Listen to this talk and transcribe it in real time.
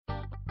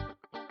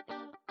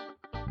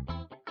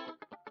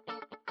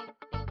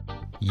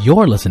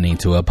You're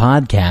listening to a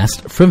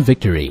podcast from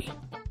Victory.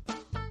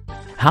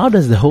 How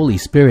does the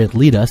Holy Spirit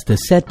lead us to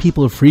set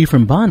people free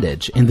from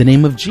bondage in the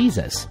name of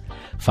Jesus?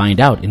 Find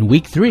out in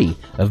Week 3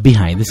 of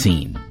Behind the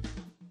Scene.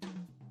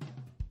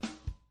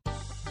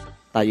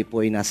 Tayo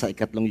po ay nasa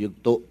ikatlong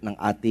yugto ng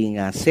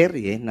ating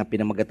serye na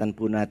pinamagatan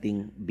po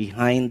nating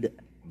Behind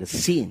the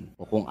Scene,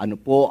 o kung ano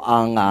po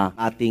ang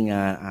ating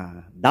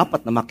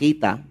dapat na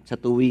makita sa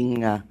tuwing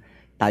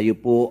tayo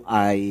po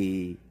ay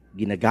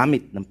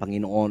ginagamit ng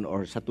Panginoon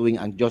or sa tuwing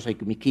ang Diyos ay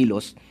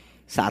kumikilos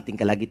sa ating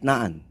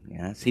kalagitnaan.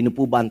 Sino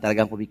po ba ang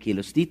talagang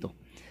kumikilos dito?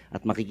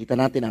 At makikita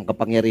natin ang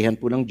kapangyarihan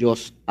po ng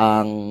Diyos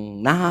ang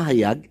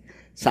nahahayag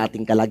sa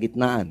ating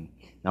kalagitnaan.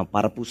 Now,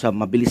 para po sa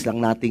mabilis lang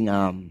nating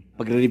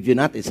pagre-review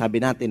natin, sabi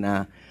natin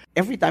na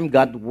every time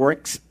God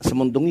works sa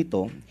mundong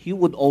ito, He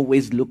would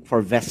always look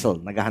for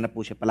vessel. Naghahanap po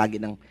siya palagi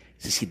ng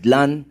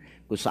sisidlan,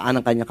 kung saan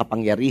ang kanyang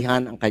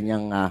kapangyarihan, ang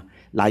kanyang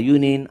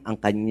layunin, ang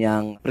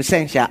kanyang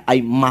presensya ay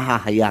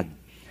mahahayag.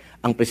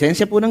 Ang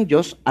presensya po ng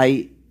Diyos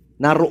ay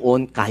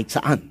naroon kahit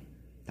saan.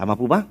 Tama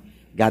po ba?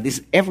 God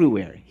is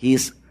everywhere. He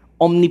is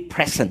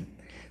omnipresent.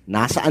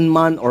 Nasaan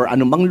man or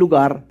anumang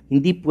lugar,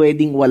 hindi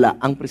pwedeng wala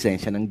ang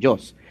presensya ng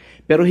Diyos.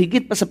 Pero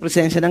higit pa sa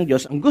presensya ng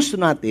Diyos, ang gusto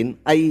natin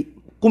ay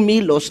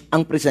kumilos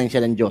ang presensya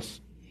ng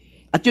Diyos.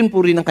 At yun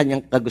po rin ang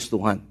kanyang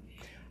kagustuhan.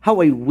 How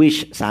I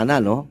wish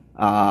sana,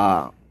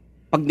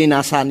 pag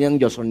ninasa niya ng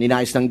Diyos o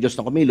ninais ng Diyos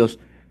na kumilos,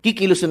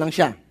 kikilos na lang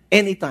siya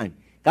anytime.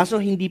 Kaso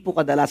hindi po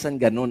kadalasan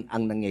ganun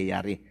ang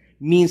nangyayari.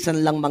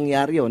 Minsan lang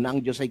mangyari na ang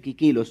Diyos ay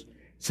kikilos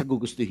sa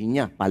gugustuhin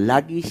niya.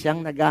 Palagi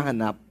siyang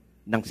naghahanap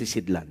ng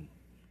sisidlan.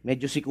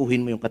 Medyo sikuhin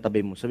mo yung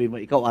katabi mo. Sabi mo,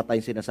 ikaw ata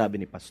yung sinasabi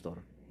ni Pastor.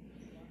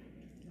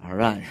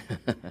 Alright.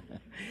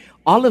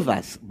 All of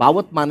us,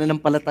 bawat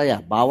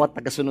mananampalataya, bawat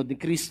tagasunod ni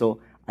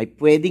Kristo, ay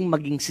pwedeng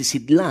maging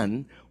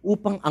sisidlan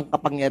upang ang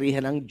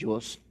kapangyarihan ng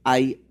Diyos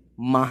ay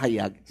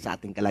mahayag sa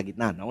ating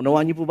kalagitnaan.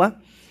 Naunawaan niyo po ba?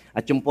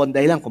 At yung po ang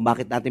dahilan kung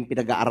bakit natin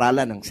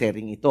pinag-aaralan ang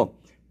sharing ito.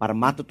 Para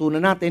matutunan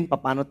natin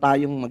paano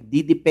tayong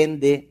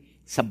magdidepende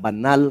sa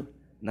banal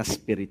na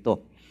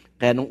spirito.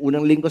 Kaya nung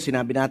unang linggo,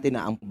 sinabi natin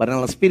na ang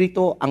banal na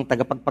spirito ang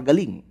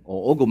tagapagpagaling.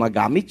 Oo,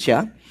 gumagamit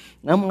siya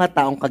ng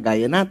mga taong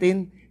kagaya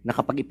natin na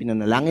kapag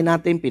ipinanalangin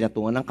natin,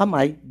 pinatungan ng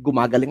kamay,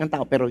 gumagaling ang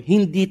tao. Pero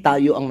hindi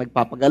tayo ang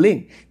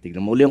nagpapagaling.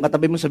 Tignan mo ulit yung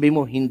katabi mo, sabi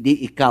mo,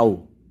 hindi ikaw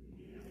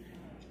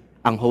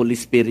ang Holy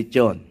Spirit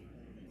yun.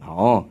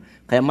 Oo.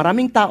 Kaya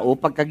maraming tao,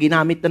 pagka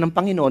ginamit na ng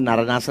Panginoon,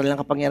 naranasan lang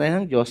ang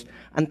kapangyarihan ng Diyos,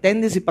 ang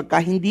tendency pagka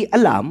hindi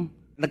alam,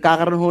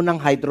 nagkakaroon ho ng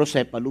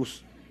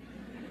hydrocephalus.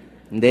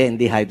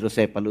 Hindi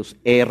hydrocephalus,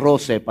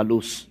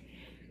 aerocephalus.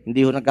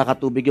 Hindi ho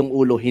nagkakatubig yung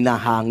ulo,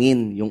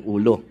 hinahangin yung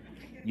ulo.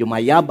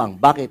 Yumayabang.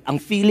 Bakit? Ang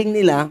feeling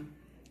nila,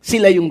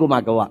 sila yung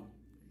gumagawa.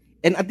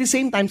 And at the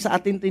same time, sa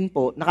atin din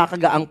po,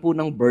 nakakagaang po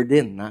ng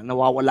burden,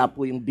 nawawala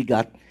po yung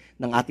bigat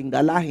ng ating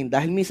dalahin.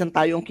 Dahil minsan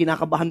tayo ang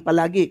kinakabahan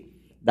palagi.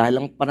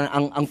 Dahil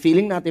ang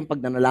feeling natin pag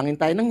nanalangin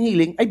tayo ng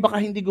healing, ay baka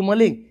hindi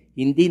gumaling.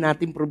 Hindi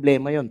natin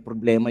problema yon.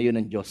 Problema yon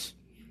ng Diyos.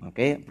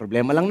 Okay?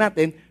 Problema lang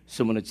natin,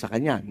 sumunod sa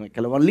Kanya. Noong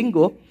ikalawang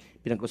linggo,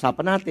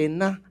 pinag-usapan natin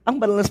na ang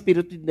banal na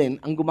spirito din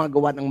ang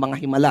gumagawa ng mga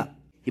himala.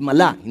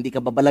 Himala, hindi ka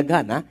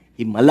babalaghan,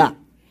 himala.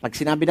 Pag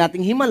sinabi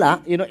nating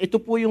himala, ito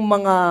po yung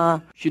mga,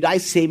 should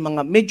I say, mga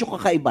medyo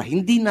kakaiba.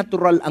 Hindi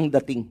natural ang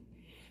dating.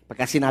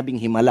 Pagka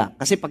sinabing himala.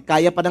 Kasi pag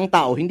kaya pa ng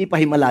tao, hindi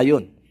pa himala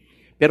yun.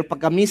 Pero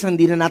pagka minsan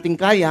hindi na natin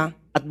kaya,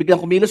 at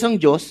biglang kumilos ang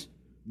Diyos,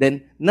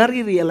 then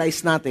nare-realize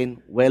natin,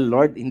 well,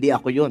 Lord, hindi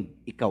ako yun.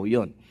 Ikaw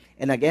yun.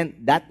 And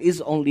again, that is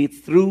only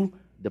through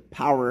the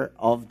power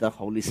of the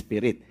Holy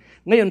Spirit.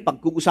 Ngayon,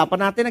 pag-uusapan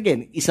natin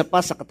again, isa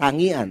pa sa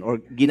katangian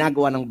or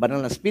ginagawa ng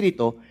banal na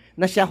spirito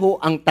na siya ho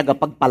ang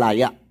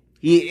tagapagpalaya.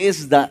 He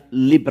is the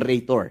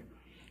liberator.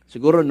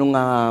 Siguro nung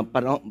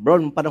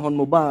panahon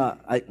mo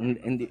ba,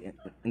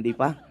 hindi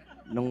pa?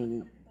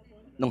 Nung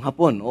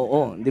hapon,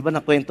 oo. Di ba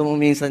nakwento mo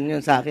minsan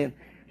yun sa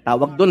akin?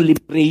 Tawag doon,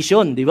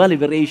 liberation, di ba?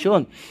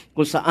 Liberation.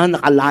 Kung saan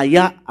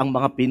nakalaya ang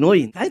mga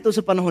Pinoy. Kahit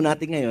sa panahon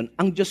natin ngayon,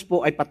 ang Diyos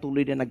po ay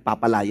patuloy na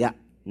nagpapalaya.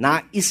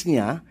 Nais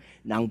niya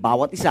na ang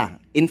bawat isa.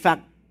 In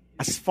fact,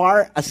 as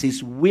far as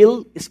His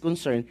will is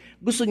concerned,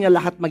 gusto niya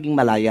lahat maging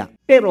malaya.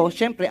 Pero,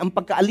 syempre, ang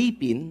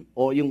pagkaalipin,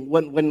 o yung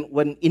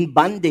when in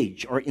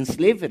bondage or in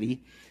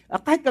slavery,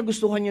 kahit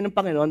kagustuhan niyo ng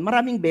Panginoon,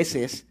 maraming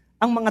beses,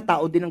 ang mga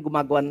tao din ang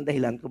gumagawa ng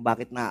dahilan kung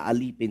bakit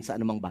naaalipin sa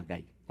anumang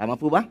bagay. Tama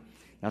po ba?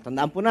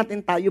 Natandaan po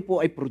natin, tayo po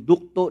ay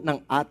produkto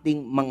ng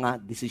ating mga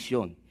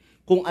desisyon.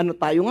 Kung ano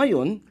tayo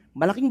ngayon,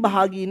 malaking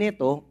bahagi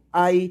nito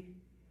ay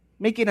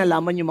may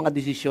kinalaman yung mga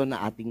desisyon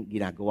na ating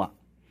ginagawa.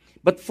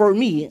 But for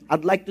me,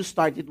 I'd like to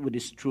start it with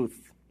this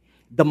truth.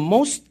 The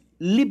most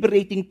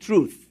liberating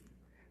truth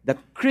that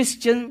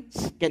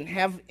Christians can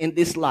have in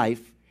this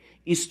life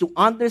is to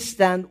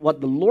understand what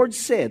the Lord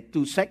said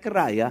to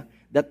Zechariah,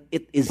 that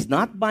it is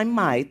not by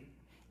might,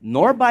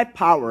 nor by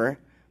power,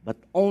 but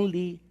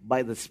only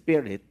by the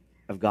Spirit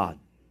of God.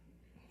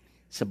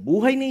 Sa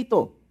buhay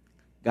nito,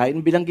 gaya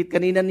ng bilanggit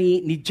kanina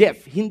ni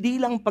Jeff, hindi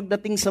lang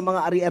pagdating sa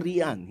mga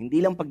ari-arian, hindi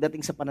lang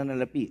pagdating sa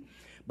pananalapi,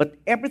 but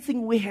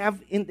everything we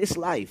have in this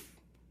life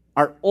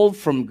are all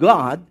from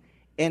God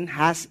and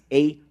has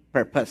a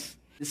purpose.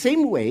 The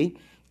same way,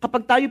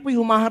 kapag tayo po'y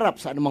humaharap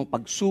sa anumang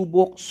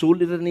pagsubok,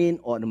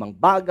 suliranin, o anumang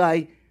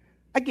bagay,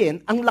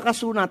 again, ang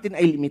lakas po natin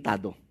ay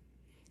limitado.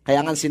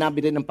 Kaya nga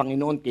sinabi rin ng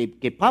Panginoon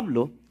kay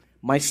Pablo,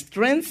 my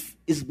strength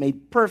is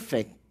made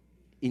perfect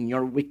in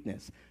your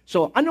weakness.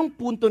 So, anong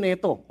punto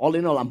nito? All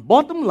in all, ang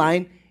bottom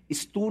line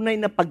is tunay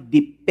na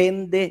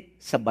pagdepende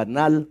sa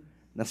banal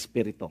na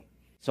spirito.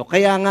 So,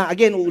 kaya nga,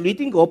 again,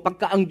 uulitin ko,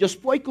 pagka ang Diyos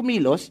po ay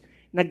kumilos,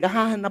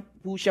 naghahanap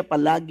po siya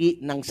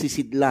palagi ng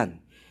sisidlan,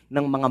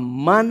 ng mga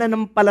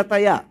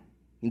mananampalataya,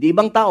 hindi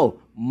ibang tao,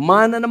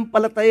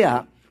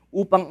 mananampalataya,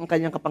 upang ang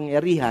kanyang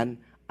kapangyarihan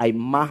ay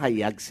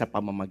mahayag sa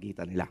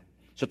pamamagitan nila.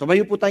 So,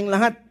 tumayo po tayong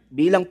lahat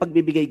bilang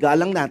pagbibigay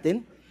galang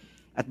natin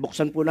at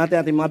buksan po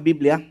natin ating mga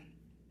Biblia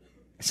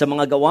sa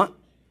mga gawa,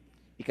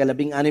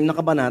 16 na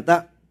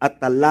kabanata at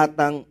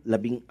talatang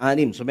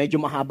 16. So, medyo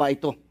mahaba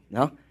ito.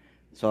 No?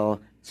 So,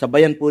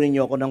 sabayan po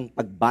ninyo ako ng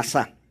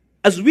pagbasa.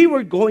 As we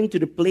were going to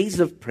the place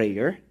of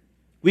prayer,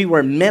 we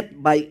were met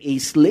by a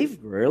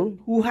slave girl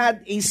who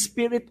had a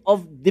spirit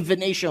of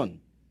divination,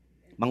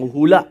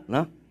 manghuhula,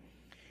 no?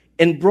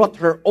 And brought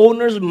her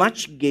owners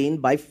much gain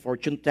by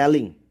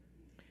fortune-telling.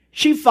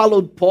 She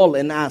followed Paul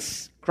and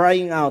asked,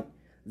 crying out,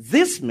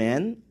 these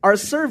men are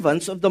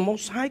servants of the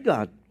Most High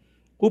God,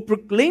 who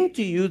proclaim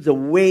to you the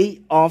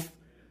way of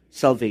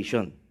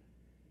salvation.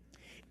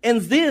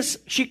 And this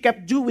she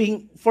kept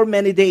doing for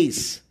many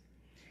days.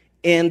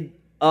 And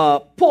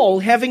Paul,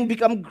 having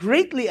become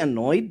greatly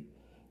annoyed,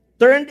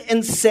 turned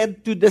and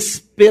said to the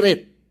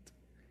spirit,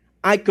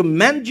 I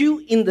command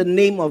you in the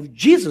name of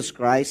Jesus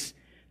Christ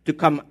to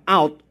come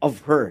out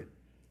of her.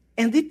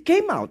 And it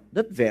came out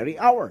that very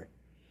hour.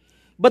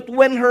 But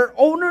when her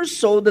owners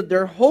saw that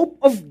their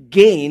hope of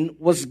gain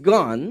was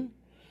gone,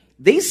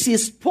 they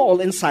seized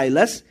Paul and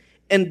Silas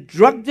and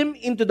dragged them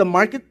into the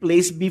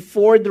marketplace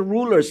before the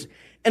rulers.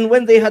 And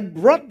when they had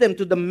brought them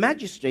to the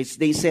magistrates,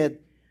 they said,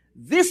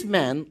 these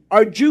men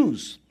are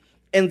Jews,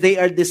 and they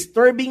are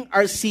disturbing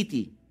our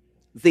city.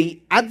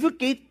 They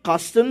advocate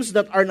customs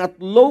that are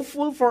not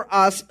lawful for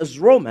us as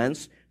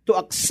Romans to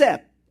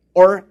accept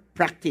or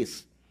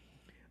practice.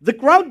 The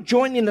crowd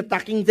joined in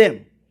attacking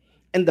them,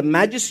 and the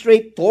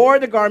magistrate tore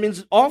the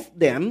garments off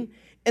them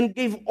and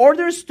gave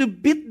orders to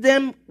beat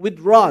them with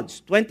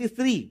rods.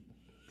 23.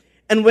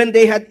 And when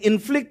they had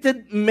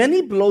inflicted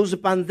many blows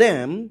upon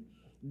them,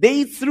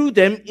 they threw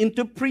them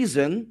into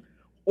prison,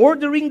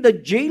 ordering the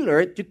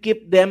jailer to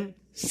keep them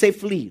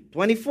safely.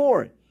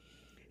 24.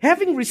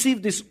 Having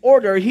received this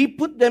order, he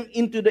put them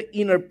into the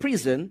inner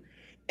prison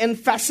and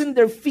fastened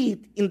their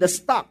feet in the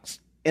stocks.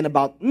 And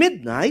about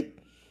midnight,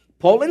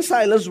 Paul and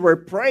Silas were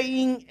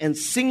praying and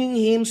singing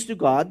hymns to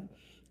God,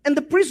 and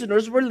the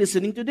prisoners were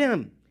listening to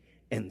them.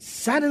 And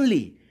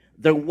suddenly,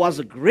 there was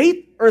a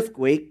great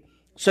earthquake,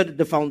 so that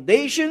the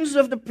foundations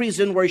of the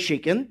prison were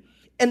shaken,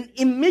 and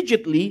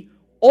immediately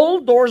all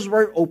doors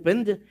were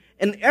opened,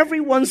 and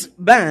everyone's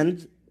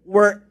bands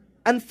were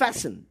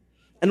unfastened.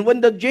 And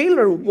when the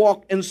jailer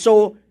walked and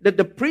saw that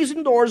the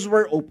prison doors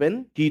were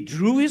open, he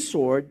drew his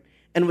sword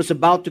and was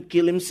about to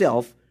kill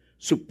himself,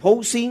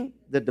 supposing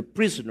that the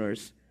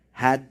prisoners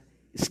had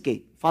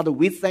escaped. Father,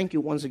 we thank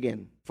you once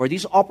again for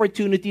this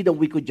opportunity that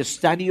we could just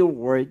study your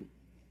word,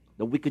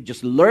 that we could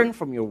just learn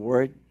from your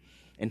word.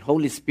 And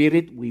Holy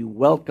Spirit, we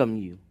welcome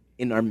you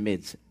in our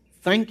midst.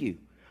 Thank you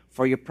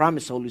for your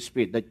promise, Holy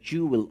Spirit, that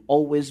you will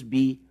always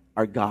be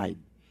our guide.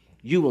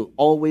 You will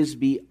always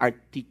be our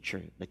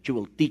teacher, that you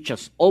will teach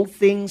us all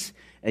things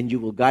and you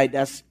will guide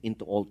us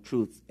into all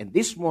truth. And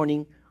this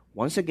morning,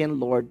 once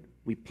again, Lord,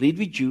 we plead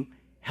with you,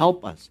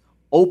 help us.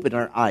 Open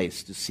our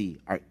eyes to see,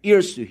 our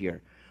ears to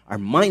hear, our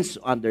minds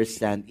to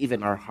understand,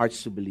 even our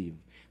hearts to believe.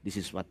 This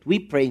is what we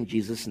pray in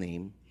Jesus'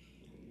 name.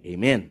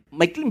 Amen.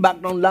 May clean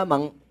background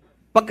lamang,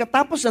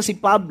 pagkatapos na si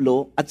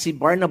Pablo at si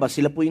Barnabas,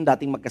 sila po yung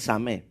dating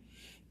magkasama eh.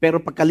 Pero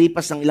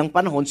pagkalipas ng ilang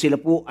panahon, sila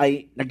po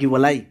ay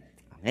naghiwalay.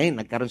 Okay,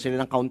 nagkaroon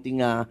sila ng kaunting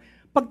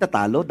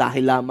pagtatalo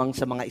dahil lamang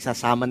sa mga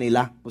isasama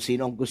nila kung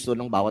sino ang gusto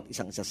ng bawat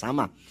isang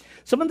isasama.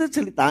 Sa madaling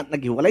salita,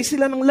 naghiwalay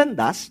sila ng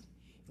landas,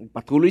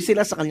 nagpatuloy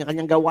sila sa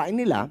kanya-kanyang gawain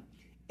nila,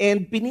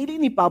 and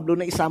pinili ni Pablo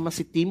na isama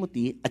si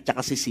Timothy at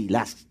saka si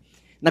Silas.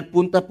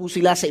 Nagpunta po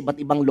sila sa iba't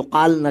ibang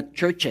lokal na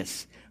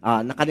churches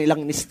na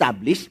kanilang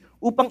in-establish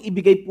upang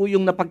ibigay po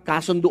yung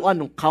napagkasunduan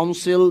ng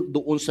council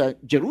doon sa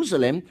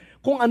Jerusalem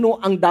kung ano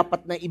ang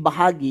dapat na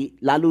ibahagi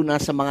lalo na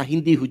sa mga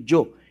hindi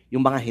Hudyo,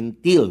 yung mga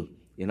Hentil.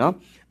 You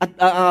know? At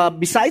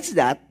besides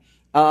that,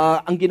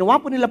 ang ginawa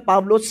po nila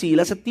Pablo,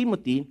 Silas at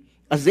Timothy,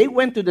 as they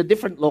went to the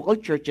different local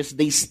churches,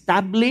 they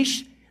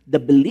established the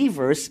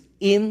believers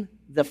in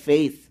the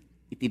faith.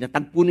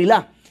 Itinatagpo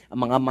nila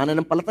ang mga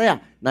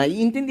mananampalataya.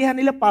 Naiintindihan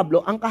nila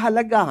Pablo ang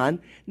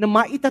kahalagahan na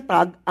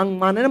maitatag ang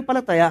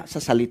mananampalataya sa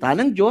salita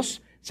ng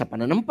Diyos, sa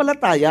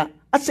pananampalataya,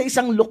 at sa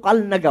isang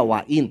lokal na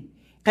gawain.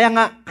 Kaya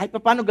nga, kahit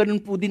paano ganun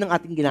po din ang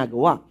ating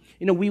ginagawa.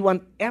 You know, we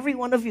want every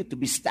one of you to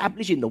be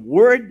established in the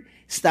Word,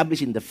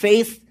 established in the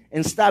faith,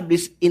 and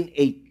established in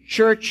a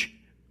church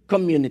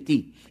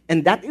community.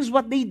 And that is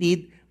what they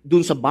did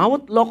dun sa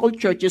bawat local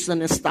churches na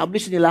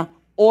established nila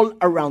all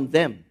around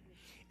them.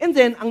 And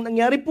then, ang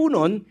nangyari po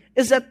nun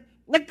is that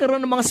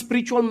nagkaroon ng mga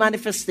spiritual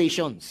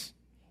manifestations.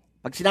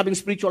 Pag sinabing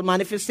spiritual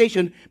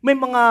manifestation, may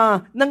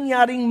mga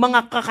nangyaring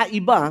mga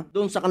kakaiba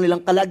doon sa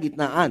kanilang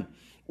kalagitnaan.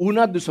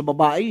 Una, doon sa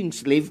babae, yung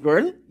slave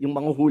girl, yung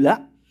mga hula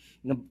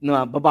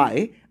na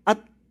babae, at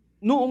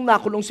noong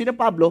nakulong si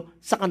Pablo,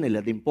 sa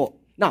kanila din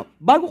po. Now,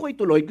 bago ko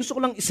ituloy, gusto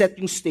ko lang iset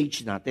yung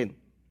stage natin.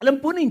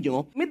 Alam po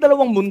ninyo, may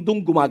dalawang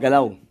mundong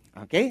gumagalaw.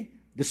 Okay?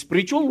 The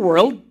spiritual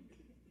world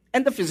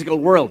and the physical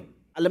world.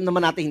 Alam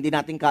naman natin, hindi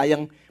natin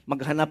kayang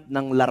maghanap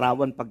ng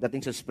larawan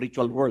pagdating sa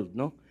spiritual world,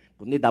 no?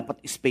 Kundi dapat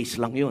space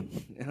lang yun.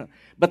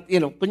 But,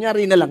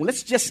 kunyari na lang,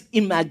 let's just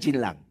imagine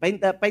lang.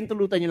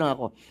 Paintulutan nyo lang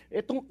ako.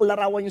 Itong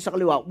larawan nyo sa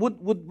kaliwa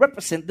would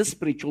represent the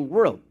spiritual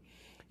world.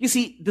 You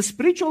see, the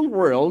spiritual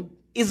world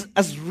is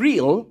as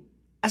real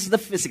as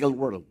the physical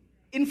world.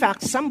 In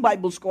fact, some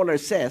Bible scholar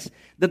says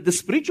that the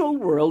spiritual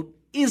world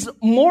is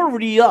more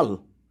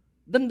real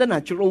than the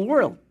natural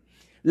world.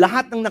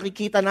 Lahat ng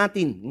nakikita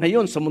natin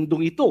ngayon sa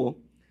mundong ito,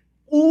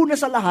 una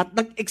sa lahat,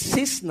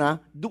 nag-exist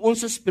na doon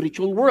sa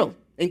spiritual world.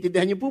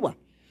 Naintindihan niyo po ba?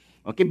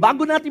 Okay,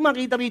 bago natin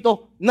makita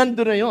rito,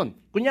 nandun na yon.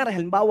 Kunyari,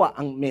 halimbawa,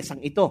 ang mesang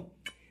ito.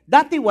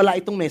 Dati wala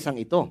itong mesang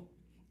ito.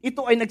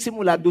 Ito ay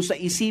nagsimula doon sa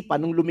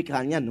isipan nung lumikha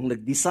niyan, nung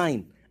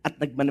nag-design at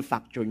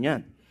nag-manufacture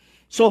niyan.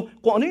 So,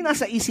 kung ano yung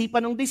nasa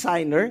isipan ng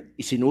designer,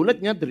 isinulat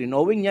niya,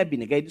 drawing niya,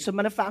 binigay doon sa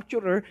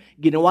manufacturer,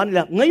 ginawa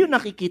nila. Ngayon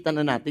nakikita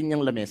na natin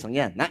yung lamesang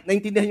yan.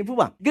 Naintindihan niyo po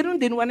ba? Ganun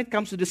din when it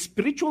comes to the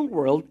spiritual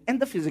world and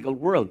the physical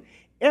world.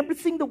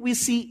 Everything that we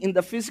see in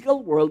the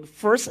physical world,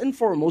 first and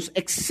foremost,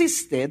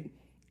 existed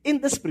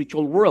in the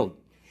spiritual world.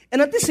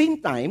 And at the same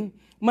time,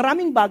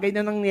 maraming bagay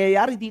na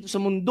nangyayari dito sa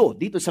mundo,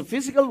 dito sa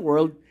physical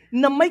world,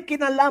 na may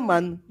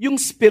kinalaman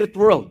yung spirit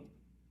world.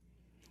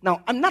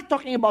 Now, I'm not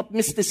talking about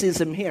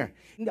mysticism here.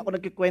 Hindi ako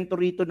nagkikwento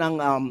rito ng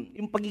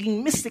yung pagiging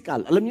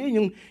mystical. Alam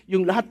niyo,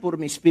 yung lahat puro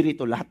may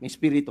spirito, lahat may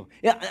spirito.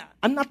 Yeah,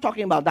 I'm not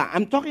talking about that.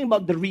 I'm talking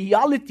about the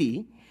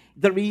reality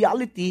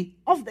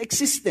of the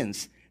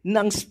existence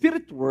ng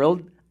spirit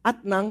world at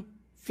ng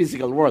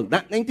physical world.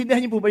 Naintindihan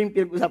niyo po ba yung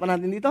pinag-usapan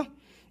natin dito?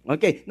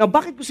 Okay. Now,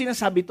 bakit ko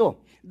sinasabi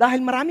to? Dahil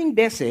maraming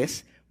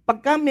beses,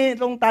 pagka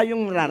merong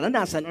tayong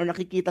nararanasan o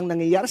nakikitang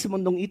nangyayari sa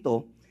mundong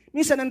ito,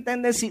 minsan ang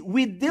tendency,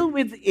 we deal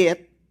with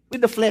it with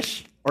the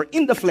flesh or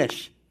in the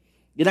flesh.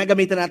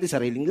 Ginagamitan natin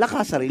sariling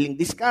lakas, sariling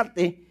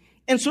diskarte,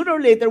 and sooner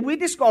or later, we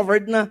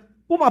discovered na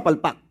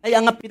pumapalpak. Kaya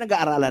nga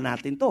pinag-aaralan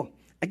natin to.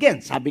 Again,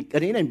 sabi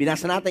kanina, yung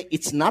binasa natin,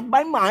 it's not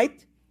by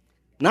might,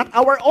 not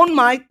our own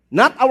might,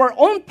 not our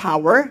own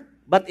power,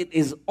 but it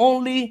is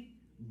only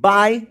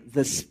by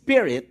the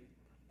Spirit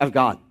of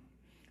God.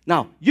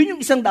 Now, yun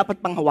yung isang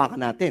dapat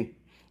panghawakan natin.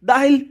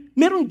 Dahil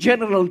merong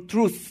general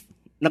truth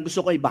na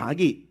gusto ko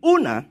ibahagi.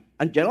 Una,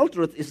 ang general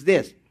truth is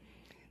this,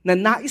 na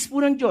nais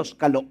po ng Diyos,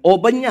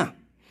 kalooban niya,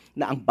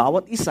 na ang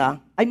bawat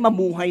isa ay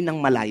mamuhay ng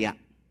malaya.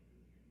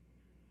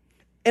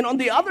 And on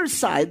the other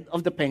side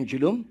of the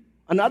pendulum,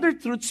 another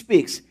truth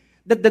speaks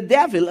that the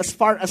devil, as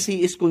far as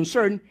he is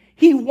concerned,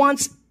 he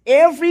wants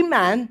every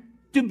man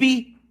to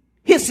be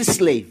his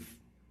slave,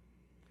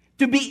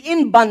 to be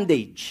in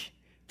bondage,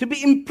 to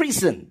be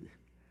imprisoned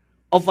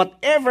of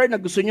whatever na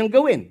gusto niyang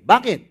gawin.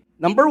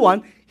 Bakit? Number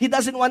one, he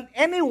doesn't want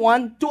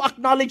anyone to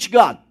acknowledge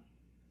God.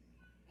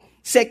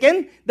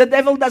 Second, the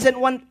devil doesn't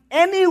want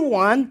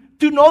anyone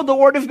to know the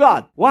Word of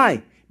God. Why?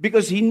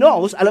 Because he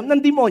knows, alam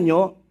ng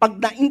demonyo, pag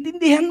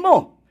naintindihan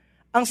mo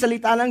ang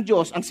salita ng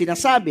Diyos, ang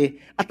sinasabi,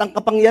 at ang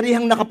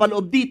kapangyarihang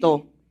nakapaloob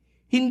dito,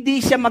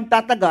 hindi siya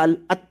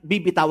magtatagal at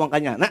bibitawan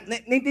ka niya.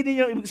 Naintindihan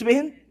niyo ibig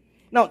sabihin?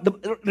 Now,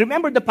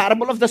 remember the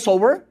parable of the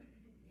sower?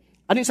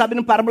 Ano yung sabi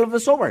ng parable of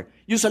the sower?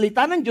 Yung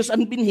salita ng Diyos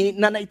ang binhi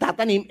na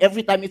naitatanim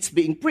every time it's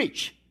being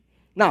preached.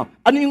 Now,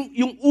 ano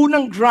yung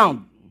unang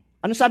ground?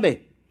 Ano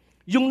sabi?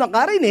 Yung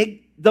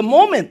nakarinig, the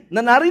moment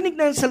na narinig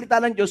na yung salita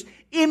ng Diyos,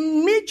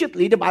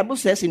 immediately, the Bible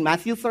says in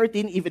Matthew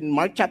 13, even in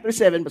Mark chapter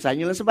 7,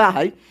 basahin nyo lang sa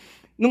bahay,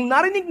 nung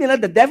narinig nila,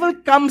 the devil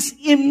comes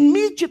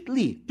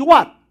immediately to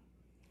what?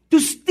 To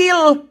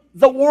steal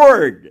the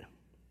word.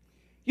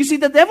 You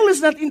see, the devil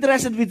is not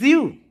interested with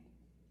you.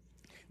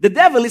 The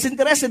devil is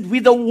interested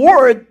with the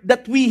word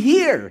that we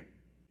hear.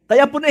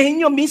 Kaya punahin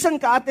nyo, minsan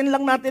ka-attend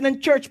lang natin ng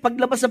church,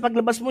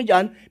 paglabas mo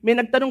dyan, may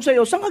nagtanong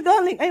sa'yo, saan ka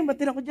galing? Ay,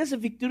 matin ako dyan sa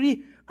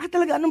Victory.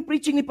 Talaga, anong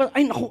preaching ni Pastor?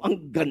 Ay, naku, ang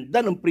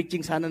ganda ng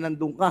preaching, sana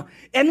nandun ka.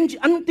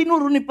 Anong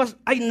tinuro ni Pastor?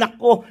 Ay,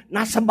 naku,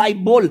 nasa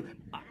Bible.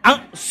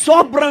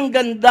 Sobrang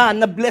ganda,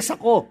 na-bless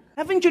ako.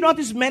 Haven't you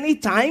noticed many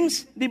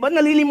times, di ba,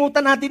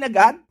 nalilimutan natin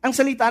agad ang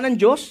salita ng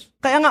Diyos?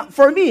 Kaya nga,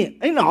 for me,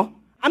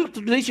 I'm a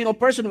traditional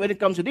person when it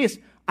comes to this.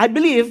 I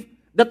believe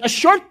that a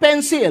short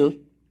pencil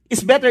is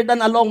better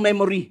than a long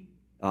memory.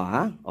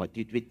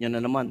 Tweet nyo na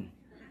naman.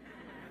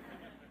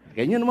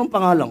 Ganyan naman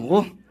pangalan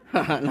ko.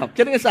 No,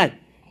 kidding aside.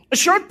 A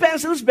short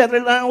pencil is better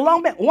than a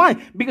long pencil. Why?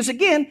 Because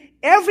again,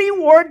 every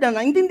word na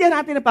naintindihan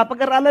natin,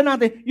 napapag-aralan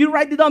natin, you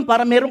write it down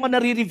para meron ka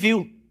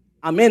na-review.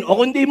 Amen.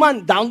 O kundi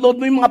man, download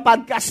mo yung mga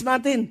podcast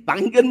natin.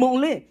 Pakinggan mo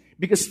uli.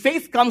 Because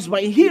faith comes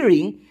by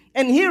hearing,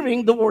 and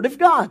hearing the Word of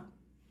God.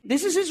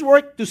 This is His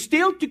work to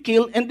steal, to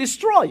kill, and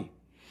destroy.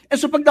 And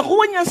so pag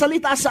nakuha niya ang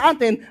salita sa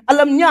atin,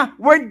 alam niya,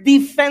 we're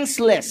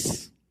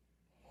defenseless.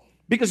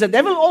 Because the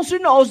devil also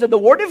knows that the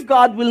Word of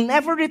God will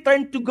never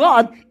return to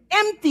God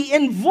empty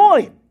and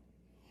void.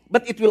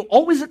 But it will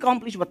always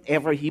accomplish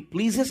whatever He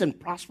pleases and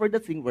prosper the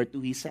thing whereto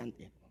He sent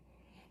it.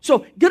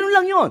 So, ganoon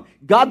lang yun.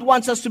 God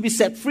wants us to be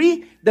set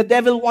free. The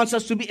devil wants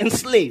us to be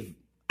enslaved.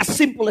 As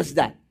simple as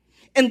that.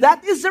 And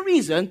that is the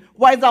reason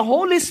why the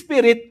Holy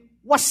Spirit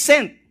was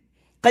sent.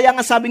 Kaya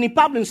nga sabi ni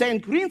Pablo in 2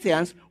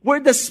 Corinthians,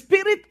 where the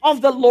Spirit of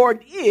the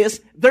Lord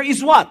is, there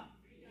is what?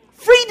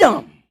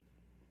 Freedom.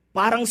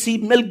 Parang si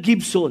Mel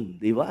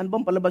Gibson, di ba? Ano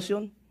bang palabas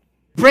yun?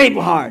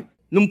 Braveheart.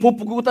 Nung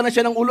pupugutan na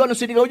siya ng ulo,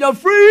 anong sinigaw niya?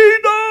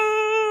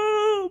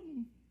 Freedom!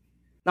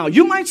 Now,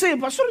 you might say,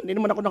 Pastor, hindi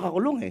naman ako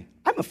nakakulong eh.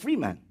 I'm a free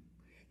man.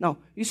 Now,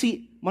 you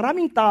see,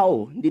 maraming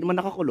tao, hindi naman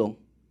nakakulong,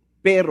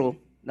 pero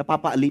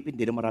napapaalipin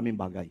din ng maraming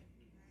bagay.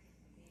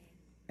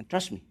 And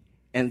trust me,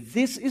 and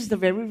this is the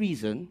very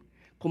reason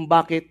kung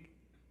bakit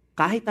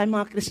kahit tayo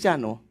mga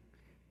Kristiyano,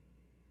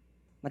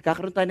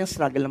 nagkakaroon tayo ng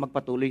struggle na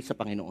magpatuloy sa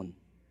Panginoon.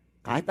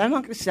 Kahit tayo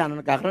mga Kristiyano,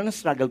 nagkakaroon ng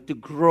struggle to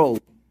grow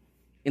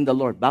in the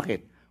Lord.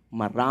 Bakit?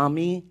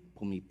 Marami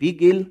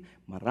pumipigil,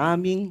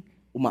 maraming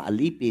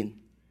umaalipin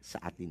sa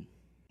atin.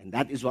 And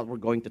that is what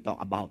we're going to talk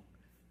about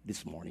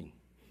this morning.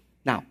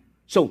 Now,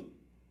 so,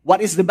 what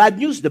is the bad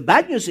news? The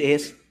bad news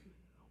is,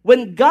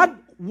 when God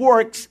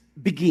works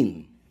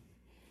begin.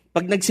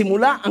 Pag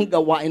nagsimula ang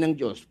gawain ng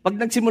Diyos, pag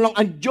nagsimulang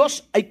ang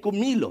Diyos ay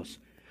kumilos,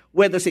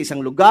 whether sa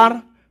isang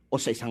lugar o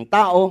sa isang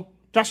tao,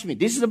 trust me,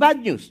 this is the bad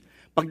news.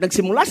 Pag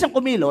nagsimula siyang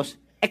kumilos,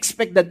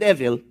 expect the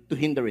devil to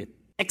hinder it.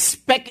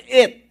 Expect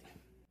it.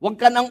 Huwag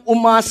ka nang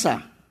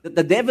umasa that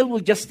the devil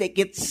will just take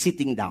it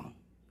sitting down.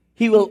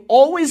 He will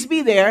always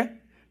be there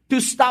to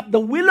stop the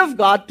will of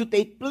God to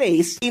take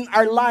place in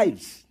our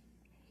lives.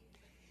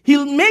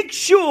 He'll make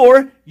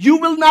sure you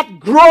will not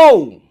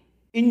grow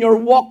in your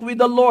walk with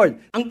the Lord.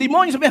 Ang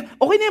demonyo sabi,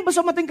 okay na yan, basta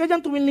mating ka dyan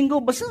tuwing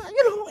linggo, basta,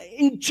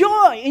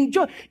 enjoy.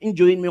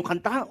 Enjoyin mo yung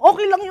kantahan.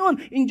 Okay lang yun.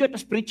 Enjoy,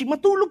 tas preaching,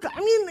 matulog ka.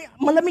 I mean,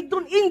 malamig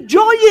doon.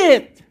 Enjoy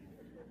it.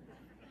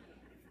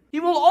 He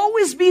will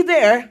always be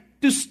there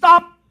to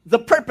stop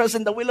the purpose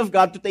and the will of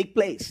God to take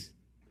place.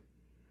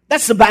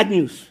 That's the bad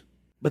news.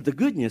 But the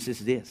good news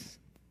is this,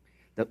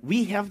 that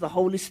we have the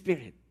Holy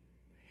Spirit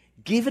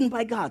given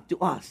by God to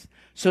us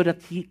so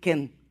that He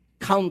can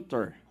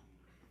counter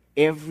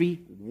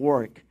every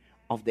work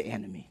of the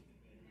enemy.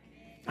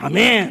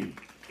 Amen.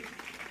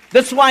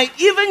 That's why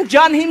even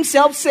John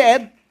himself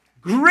said,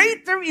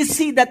 greater is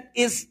He that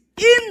is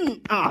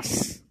in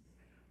us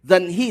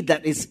than he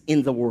that is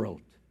in the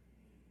world.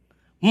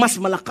 Mas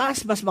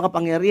malakas, mas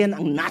makapangyarihan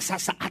ang nasa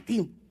sa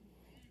atin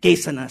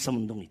kaysa nasa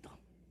mundong ito.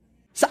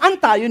 Saan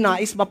tayo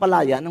nais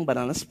mapalaya ng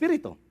banal na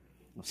Espiritu?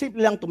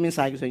 Simple lang itong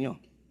mensahe ko sa inyo.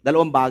 2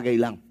 bagay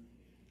lang.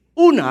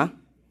 Una,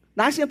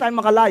 nais niya tayo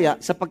makalaya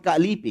sa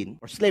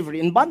pagkaalipin or slavery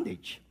and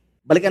bondage.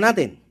 Balikan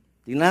natin.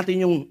 Tingnan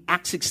natin yung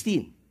Acts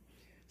 16.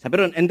 Sabi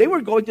ron, and they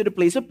were going to the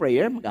place of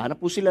prayer. Maghahanap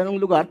po sila ng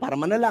lugar para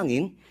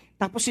manalangin.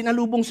 Tapos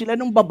sinalubong sila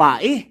ng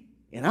babae.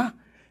 Yan ha.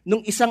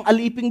 Nung isang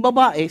aliping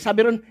babae,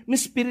 sabi ron, may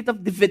spirit of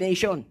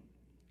divination.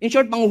 In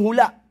short,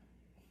 manghuhula.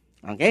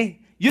 Okay?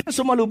 Yun ang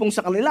sumalubong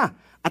sa kanila.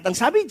 At ang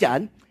sabi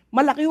dyan,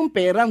 malaki yung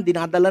perang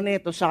dinadala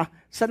nito sa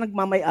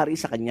nagmamay-ari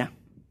sa kanya.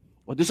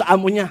 O doon sa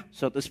amo niya,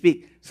 so to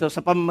speak. So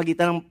sa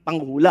pamamagitan ng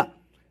panghula.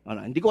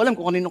 Hindi ko alam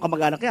kung kanino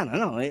kamag-anak yan.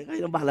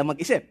 Kayo bahala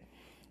mag-isip.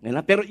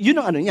 Pero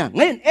yun ang ano niya.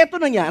 Ngayon, eto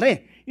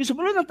nangyari. Yung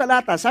sumunod ng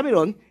talata, sabi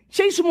ron,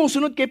 siya'y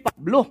sumusunod kay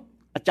Pablo.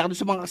 At saka doon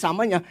sa mga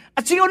kasama niya.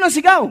 At sigaw ng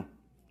sigaw.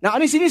 Na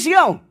ano yung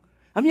sinisigaw?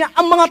 Sabi niya,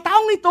 ang mga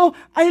taong ito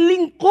ay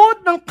lingkod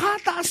ng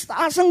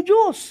kataas-taasang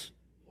Diyos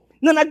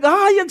na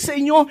naghahayag sa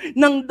inyo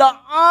ng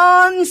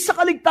daan sa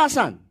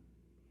kaligtasan.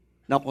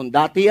 Na kung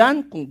dati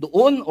yan, kung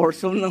doon, or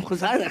kung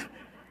saan,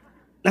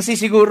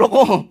 nasisiguro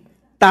ko,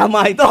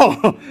 tama ito.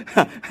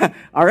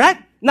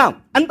 Alright?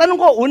 Now, ang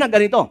tanong ko, una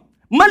ganito,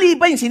 mali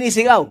ba yung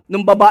sinisigaw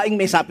ng babaeng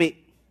may sapi?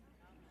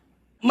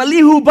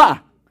 Maliho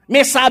ba?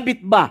 May sabit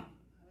ba?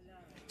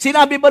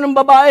 Sinabi ba ng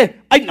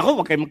babae, ay naku,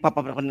 huwag kayo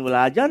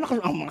magpapapaniwala dyan,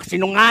 ang mga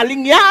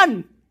sinungaling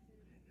yan.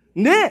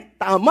 Hindi,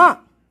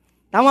 tama.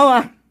 Tama ba?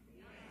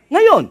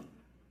 Ngayon,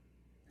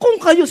 kung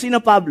kayo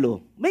sina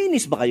Pablo,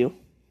 mainis ba kayo?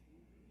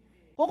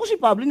 Kung ako si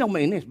Pablo, hindi ako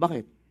mainis.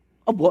 Bakit?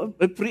 Abo,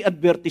 free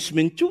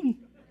advertisement yun.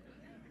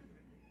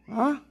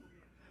 Ha?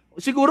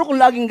 Siguro kung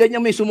laging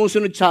ganyan may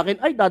sumusunod sa akin,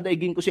 ay,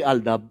 dadaigin ko si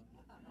Aldab.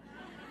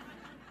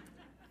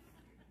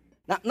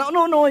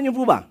 Naunawan niyo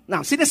po ba?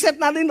 Sineset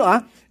natin ito,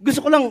 ha? Gusto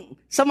ko lang,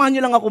 samahan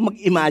niyo lang ako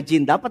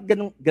mag-imagine. Dapat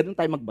ganun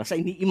tayo magbasa.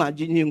 Hindi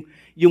imagine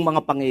yung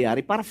mga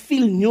pangyayari para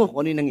feel niyo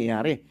kung ano yung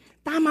nangyayari.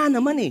 Tama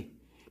naman eh.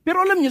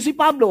 Pero alam niyo, si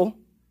Pablo,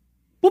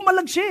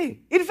 pumalag siya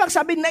eh. In fact,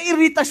 sabi,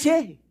 nairita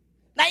siya eh.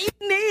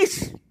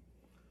 Nainis.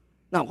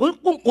 Now,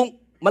 kung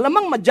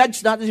malamang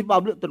ma-judge natin si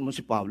Pablo, ito naman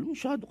si Pablo,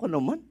 masyado ka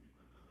naman.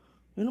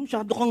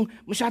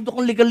 Masyado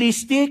kang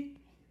legalistic.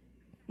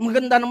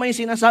 Maganda naman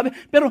yung sinasabi.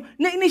 Pero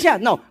nainis siya.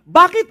 Now,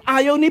 bakit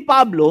ayaw ni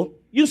Pablo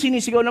yung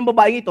sinisigaw ng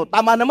babaeng ito?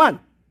 Tama naman.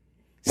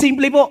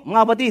 Simple po,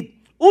 mga kapatid.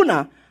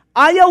 Una,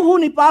 ayaw ho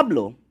ni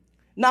Pablo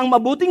na ang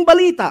mabuting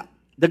balita,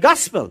 the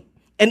gospel,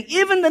 and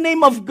even the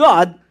name of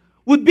God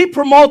would be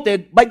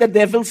promoted by the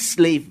devil's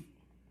slave.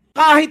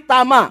 Kahit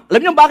tama.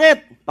 Alam niyo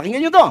bakit? Pakinggan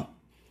niyo to.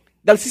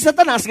 Dahil si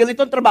Satanas, ganito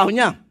ang trabaho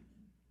niya.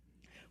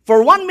 For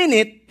 1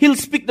 minute, he'll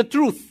speak the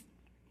truth.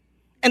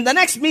 And the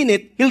next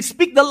minute, he'll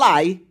speak the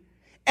lie.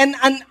 And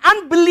an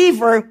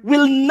unbeliever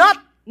will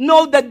not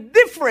know the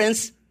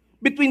difference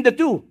between the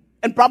two.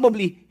 And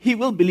probably, he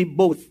will believe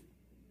both.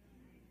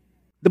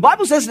 The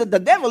Bible says that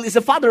the devil is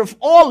the father of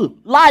all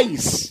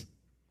lies.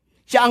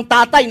 Siya ang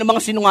tatay ng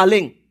mga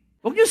sinungaling.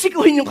 Huwag niyo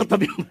sikuhin yung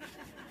katabi mo.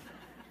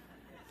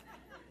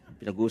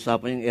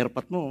 Pinag-uusapan yung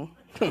airpot mo.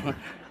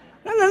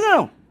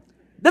 No.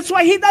 That's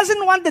why he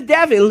doesn't want the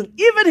devil,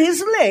 even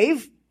his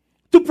slave,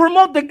 to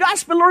promote the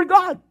gospel or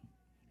God.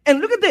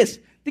 And look at this.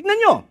 Tignan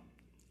nyo.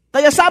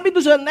 Kaya sabi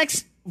doon sa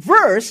next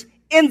verse,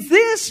 and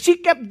this she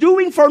kept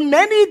doing for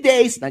many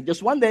days, not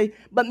just one day,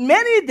 but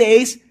many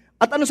days,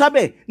 at ano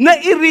sabi?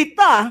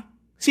 Nairita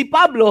si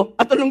Pablo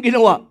at anong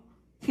ginawa?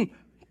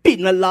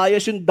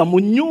 Pinalayas yung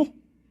damonyo.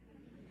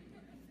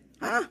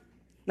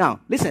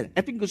 Now, listen,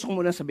 ito yung gusto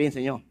ko muna sabihin sa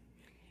inyo.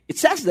 It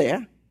says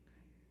there,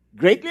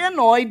 greatly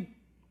annoyed,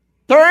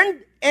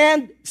 turned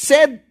and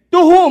said to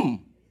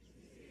whom?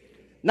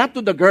 Not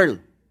to the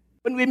girl.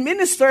 When we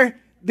minister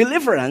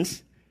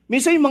deliverance,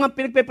 minsan yung mga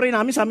pinagpe-pray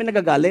namin sa amin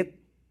nagagalit.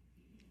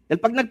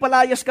 Dahil pag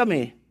nagpalayas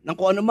kami, ng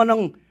kung ano man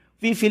ang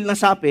feel na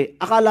sapi,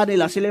 akala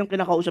nila sila yung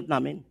kinakausap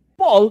namin.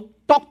 Paul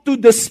talked to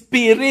the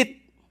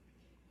Spirit.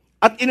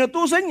 At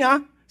inutusan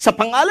niya, sa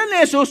pangalan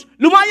ni Jesus,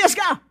 lumayas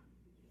ka!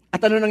 At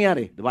ano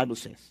nangyari? The Bible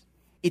says,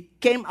 it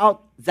came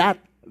out that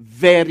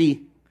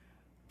very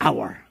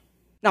hour.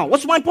 Now,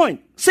 what's my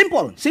point?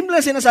 Simple. Simple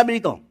ang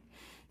sinasabi dito.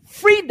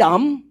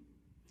 Freedom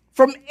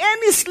from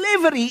any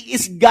slavery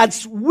is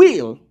God's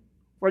will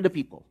for the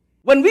people.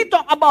 When we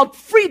talk about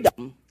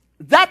freedom,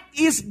 that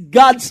is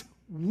God's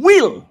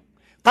will.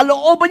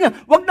 Kalooban niya.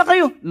 Wag na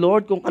kayo,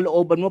 Lord, kung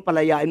kalooban mo,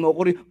 palayain mo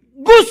ako rin.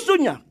 Gusto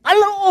niya.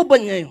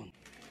 Kalooban niya yun.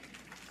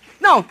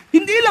 Now,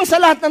 hindi lang sa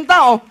lahat ng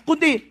tao,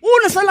 kundi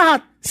una sa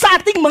lahat, sa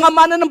ating mga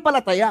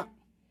mananampalataya.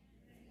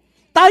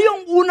 Tayo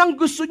ang unang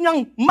gusto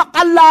niyang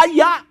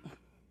makalaya.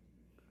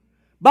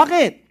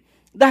 Bakit?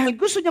 Dahil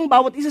gusto niyang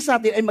bawat isa sa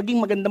atin ay maging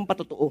magandang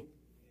patotoo.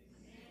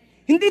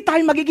 Hindi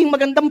tayo magiging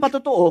magandang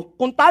patotoo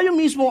kung tayo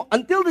mismo,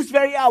 until this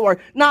very hour,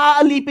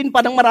 naaalipin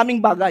pa ng maraming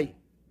bagay.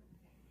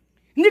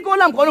 Hindi ko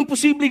alam kung anong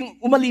posibleng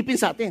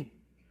umalipin sa atin.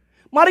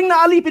 Maring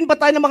naalipin pa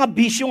tayo ng mga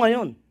bisyo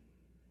ngayon.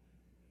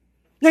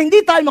 Na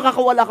hindi tayo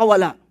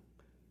makakawala-kawala.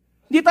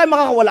 Hindi tayo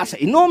makakawala sa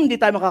inom, hindi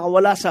tayo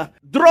makakawala sa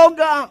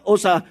droga o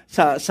sa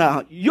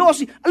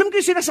yosi. Alam ko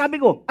yung sinasabi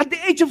ko, at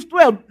the age of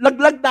 12,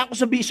 laglag na ako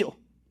sa bisyo.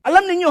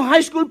 Alam niyo,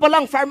 high school pa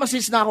lang,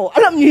 pharmacist na ako.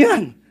 Alam niyo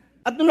yan.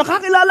 At nung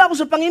nakakilala ako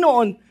sa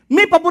Panginoon,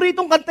 may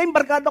paboritong kanta yung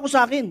barkada ko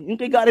sa akin, yung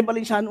kay Gary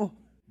Valenciano,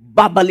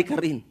 babalik ka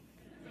rin.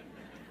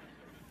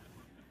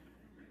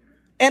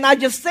 And I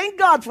just thank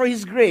God for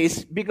His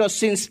grace because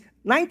since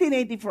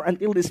 1984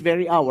 until this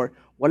very hour,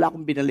 wala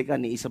akong binalikan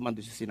ni isa man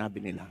doon sa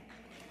sinabi nila.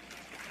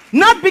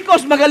 Not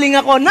because magaling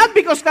ako, not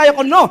because kaya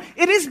ko, no.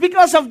 It is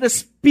because of the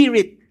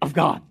Spirit of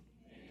God.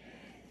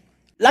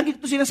 Lagi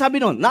ko sinasabi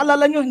noon,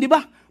 naalala nyo, hindi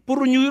ba?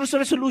 Puro New Year's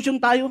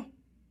resolution tayo.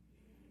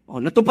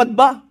 Natupad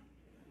ba?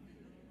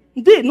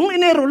 Hindi, nung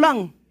Enero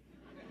lang.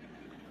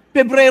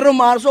 Pebrero,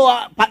 Marso,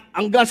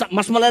 hanggang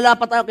mas malala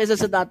pa tayo kaysa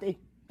sa dati.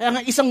 Kaya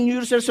nga isang New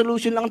Year's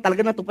resolution lang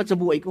talaga natupad sa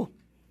buhay ko.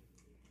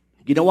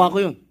 Ginawa ko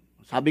yun.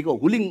 Sabi ko,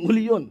 huli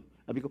yun.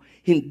 Sabi ko,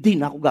 hindi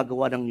na ako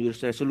gagawa ng New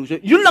Year's resolution.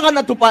 Yun lang ang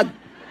natupad.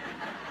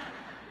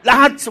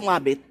 Lahat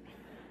sumabit.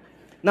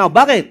 Now,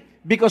 bakit?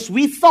 Because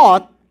we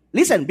thought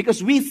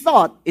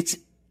it's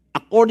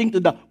according to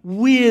the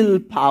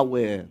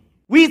willpower.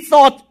 We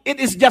thought it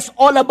is just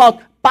all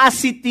about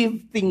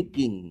positive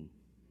thinking.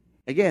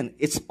 Again,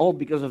 it's all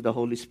because of the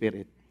Holy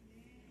Spirit.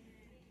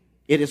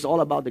 It is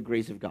all about the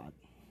grace of God.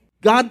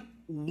 God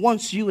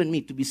wants you and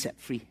me to be set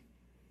free.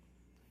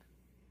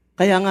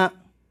 Kaya nga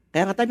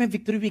tayo may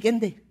Victory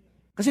Weekend eh.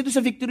 Kasi doon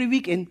sa Victory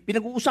Weekend,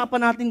 pinag-uusapan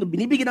natin,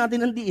 binibigyan natin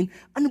ng diin,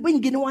 ano ba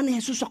yung ginawa ni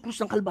Jesus sa krus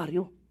ng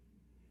Kalbaryo?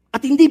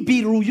 At hindi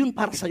biro yun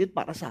para sa'yo at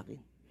para sa akin.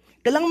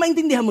 Kailangan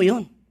maintindihan mo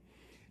yun.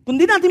 Kung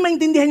di natin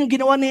maintindihan yung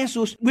ginawa ni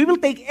Jesus, we will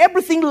take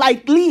everything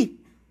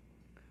lightly.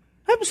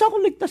 Ay, basta ako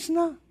ligtas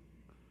na.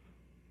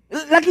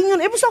 Laging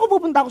yun, basta ako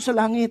pupunta ako sa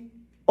langit.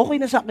 Okay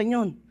na sa akin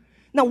yun.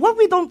 Now, what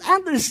we don't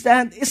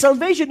understand is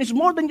salvation is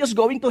more than just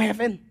going to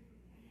heaven.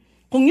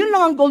 Kung yun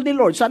lang ang goal ni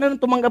Lord, sana nang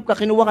tumanggap ka,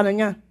 kinuha ka na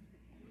niya.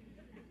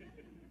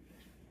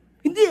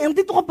 Hindi,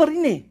 andito ka pa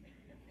rin eh.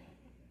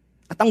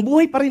 At ang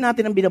buhay pa rin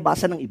natin ang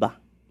binabasa ng iba.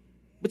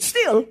 But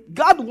still,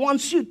 God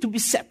wants you to be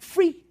set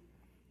free.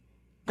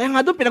 Kaya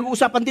nga doon,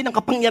 pinag-uusapan din ang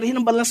kapangyarihan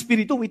ng Banal na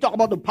Espiritu. We talk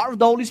about the power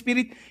of the Holy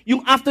Spirit.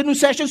 Yung afternoon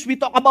sessions, we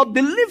talk about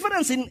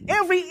deliverance in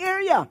every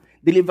area.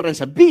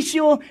 Deliverance sa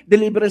bisyo,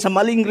 deliverance sa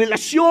maling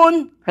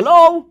relasyon.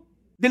 Hello?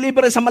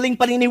 Deliverance sa maling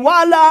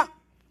paniniwala.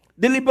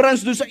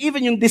 Deliverance doon sa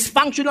even yung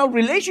dysfunctional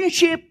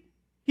relationship.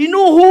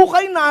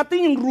 Hinuhukay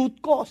natin yung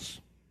root cause.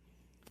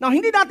 Now,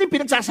 hindi natin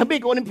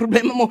pinagsasabi kung anong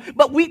problema mo,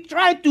 but we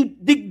try to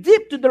dig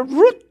deep to the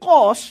root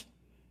cause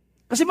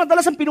Kasi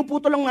madalas ang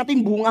pinuputo lang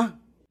natin bunga.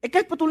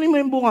 Kahit putulin mo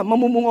yung bunga,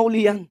 mamumunga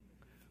uli yan.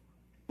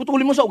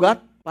 Putulin mo sa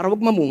ugat para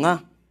wag mamunga.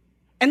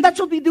 And that's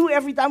what we do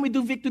every time we do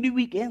Victory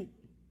Weekend.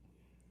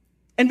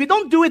 And we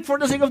don't do it for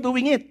the sake of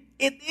doing it.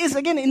 It is,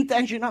 again,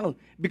 intentional.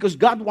 Because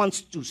God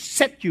wants to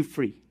set you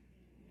free.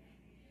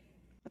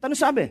 At ano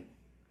sabi?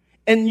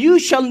 And you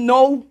shall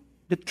know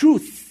the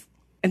truth.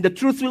 And the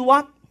truth will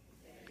what?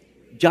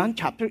 John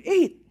chapter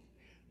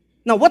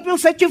 8. Now, what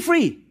will set you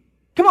free?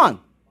 Come on.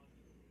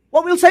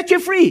 What will set you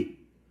free?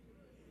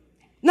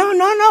 No.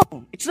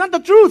 It's not the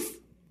truth.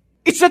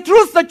 It's the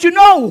truth that you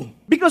know.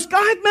 Because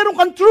kahit meron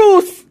kang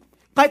truth,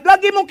 kahit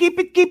lagi mong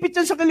kipit-kipit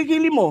yan sa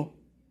kilikili mo,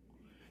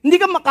 hindi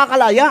ka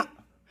makakalaya.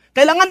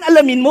 Kailangan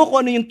alamin mo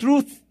kung ano yung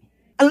truth.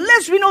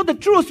 Unless we know the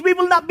truth, we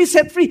will not be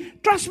set free.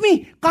 Trust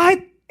me,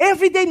 kahit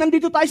every day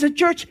nandito tayo sa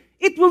church,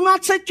 it will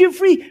not set you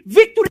free.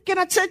 Victory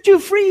cannot set you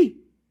free.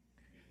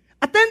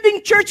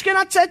 Attending church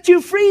cannot set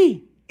you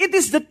free. It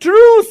is the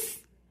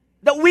truth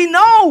that we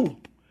know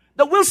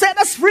that will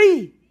set us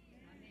free.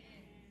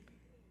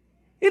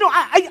 You know,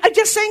 I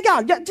just thank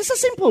God. Just a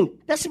simple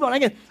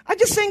testimony. Again, I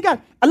just thank God.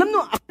 Alam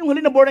nyo, ako yung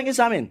huli na born again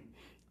sa amin.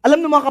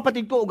 Alam nyo mga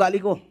kapatid ko, ugali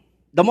ko.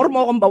 The more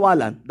mo akong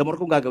bawalan, the more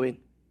kong gagawin.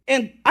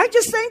 And I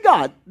just thank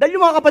God dahil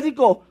yung mga kapatid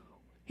ko,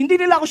 hindi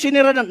nila ako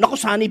sinira ng, naku,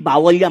 Sani,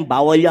 bawal yan.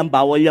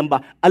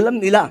 Alam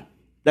nila,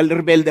 dahil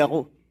rebelde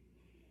ako.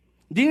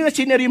 Hindi nila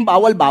sinira yung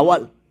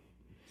bawal.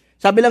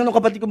 Sabi lang ng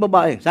kapatid kong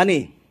babae,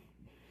 Sani,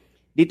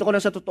 dito ko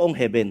na sa totoong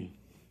heaven.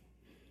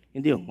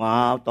 Hindi yung,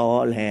 wow,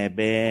 tall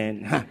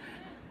heaven.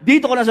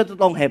 Dito ko na sa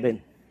totoong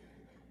heaven.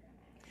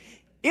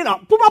 You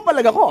know,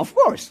 pumapalag ako, of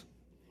course.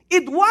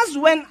 It was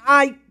when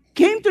I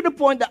came to the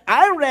point that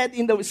I read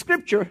in the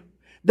scripture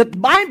that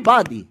my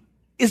body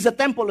is the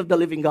temple of the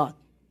living God.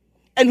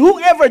 And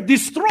whoever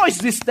destroys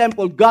this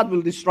temple, God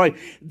will destroy.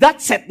 That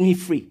set me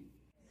free.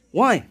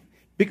 Why?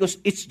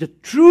 Because it's the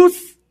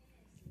truth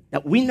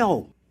that we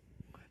know.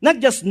 Not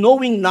just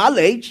knowing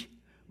knowledge,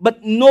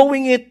 but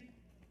knowing it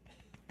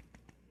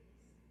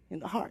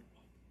in the heart.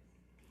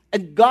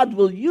 And God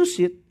will use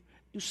it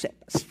to set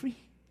us free.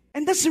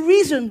 And that's the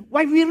reason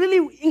why we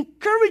really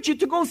encourage you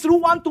to go through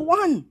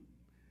one-to-one.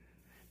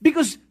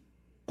 Because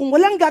kung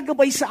walang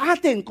gagabay sa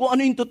atin kung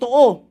ano yung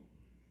totoo,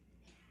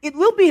 it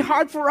will be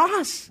hard for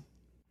us.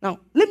 Now,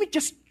 let me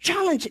just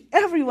challenge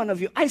every one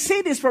of you. I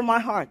say this from my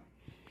heart.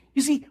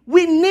 You see,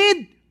 we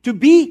need to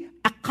be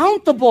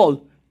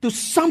accountable to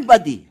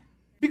somebody.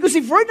 Because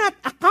if we're not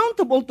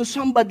accountable to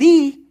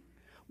somebody,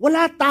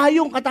 wala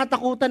tayong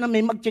katatakutan na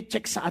may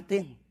mag-check sa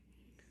atin.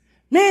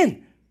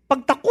 Man,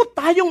 pag takot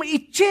tayong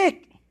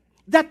i-check,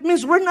 that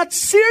means we're not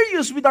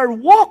serious with our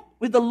walk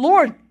with the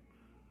Lord.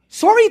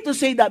 Sorry to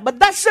say that, but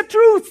that's the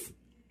truth.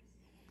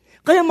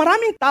 Kaya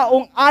maraming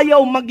taong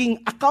ayaw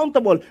maging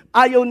accountable,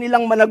 ayaw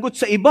nilang managot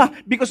sa iba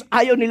because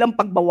ayaw nilang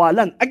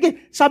pagbawalan.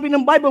 Again, sabi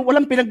ng Bible,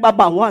 walang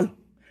pinagbabawal.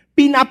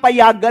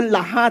 Pinapayagan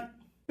lahat.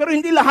 Pero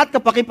hindi lahat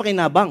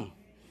kapaki-pakinabang.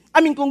 I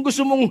mean, kung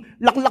gusto mong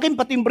laklakin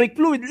pati yung brake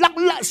fluid,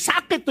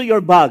 suck it to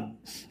your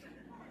bags.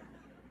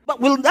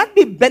 But will that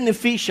be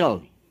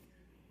beneficial?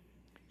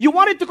 You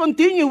wanted to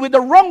continue with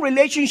the wrong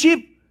relationship?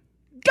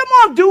 Come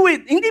on, do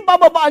it. Hindi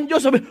bababaan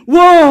Diyos. Sabi,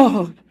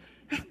 wow!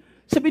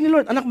 Sabi ni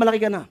Lord, anak, malaki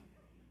ka na.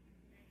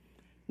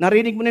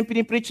 Narinig mo na yung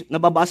pinipreach,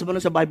 nababasa mo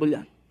na sa Bible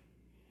yan.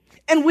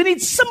 And we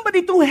need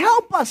somebody to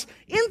help us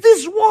in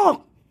this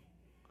walk.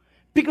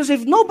 Because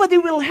if nobody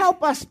will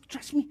help us,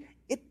 trust me,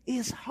 it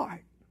is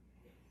hard.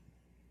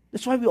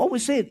 That's why we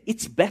always say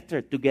it's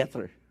better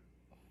together.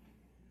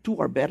 Two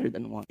are better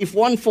than one. If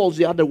one falls,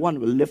 the other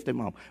one will lift him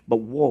up. But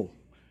woe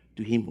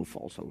to him who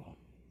falls alone.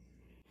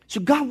 So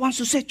God wants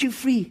to set you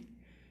free.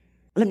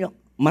 Alam niyo,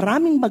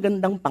 maraming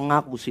magandang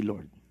pangako si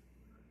Lord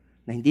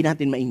na hindi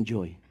natin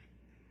ma-enjoy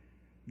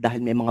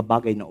dahil may mga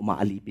bagay na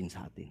umaalipin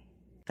sa atin.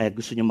 Kaya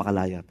gusto niya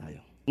makalaya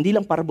tayo. Hindi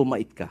lang para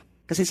bumait ka.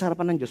 Kasi sa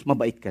harapan ng Diyos,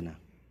 mabait ka na.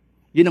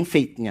 Yun ang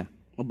faith niya.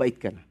 Mabait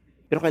ka na.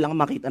 Pero kailangan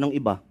makita ng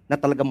iba na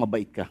talagang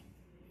mabait ka.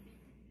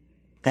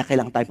 Kaya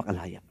kailangan tayo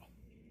makalaya.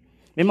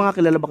 May mga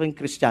kilala ba kayong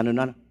Kristiyano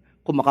na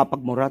kung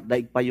makapagmurat,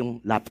 daig pa yung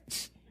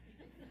lapis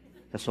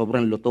sa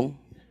sobrang lutong?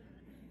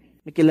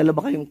 May kilala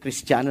ba kayong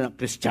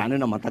Kristiyano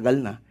na matagal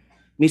na?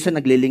 Minsan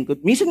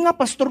naglilingkod. Minsan nga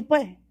pastor pa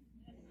eh.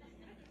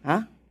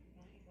 Ha?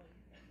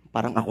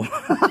 Parang ako.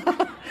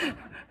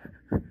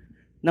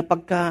 Na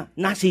pagka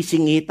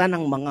nasisingitan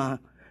ng mga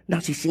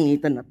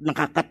at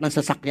nakakat ng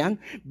sasakyan,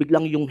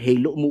 biglang yung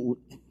halo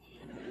umuut.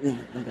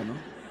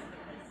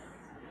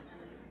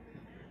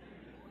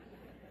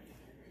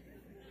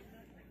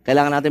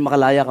 Kailangan natin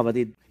makalaya,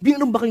 kapatid.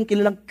 Meron ba kayong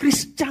kilalang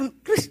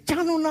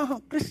Kristiyano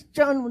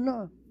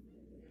na.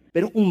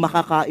 Pero kung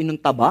makakain ng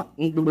taba,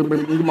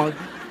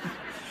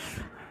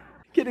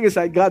 kidding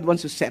aside, God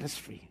wants to set us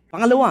free.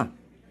 Pangalawa,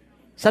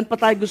 saan pa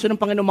tayo gusto ng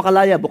Panginoon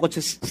makalaya bukod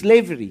sa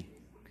slavery?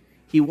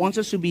 He wants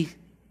us to be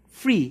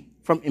free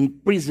from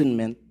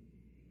imprisonment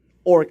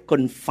or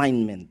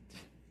confinement.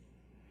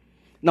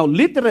 Now,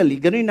 literally,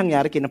 ganun yung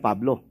nangyari kina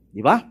Pablo. Di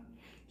ba?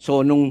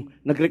 So, nung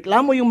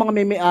nagreklamo yung mga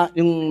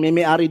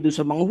may-ari doon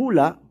sa mga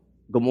hula,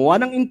 gumawa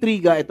ng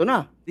intriga, ito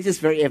na. This is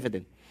very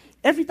evident.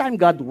 Every time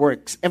God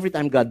works, every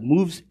time God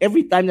moves,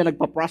 every time na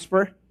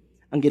nagpa-prosper,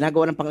 ang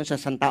ginagawa ng Panginoon sa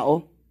isang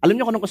tao, alam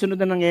niyo kung anong kasunod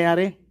na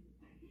nangyayari?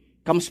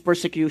 Comes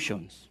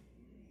persecutions.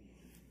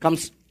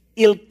 Comes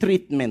ill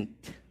treatment.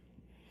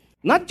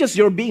 Not just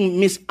you're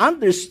being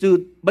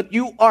misunderstood, but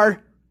you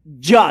are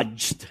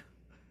judged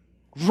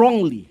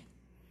wrongly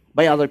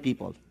by other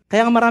people.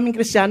 Kaya nga maraming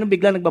Kristiyano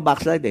bigla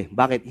nagbabackslide eh.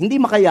 Bakit? Hindi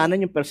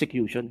makayanan yung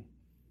persecution.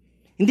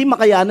 Hindi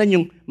makayanan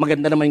yung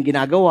maganda naman yung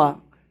ginagawa,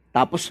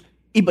 tapos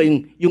iba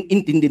yung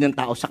intindi ng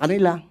tao sa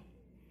kanila.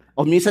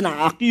 O minsan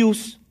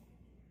na-accuse.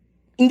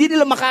 Hindi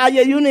nila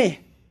makaya yun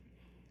eh.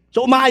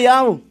 So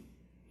umaayaw.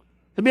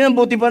 Sabihin ng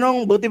buti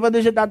pa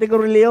doon sa Tati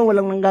Correlio,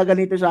 walang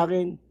nanggaganito sa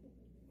akin.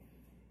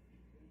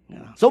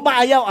 So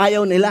umaayaw,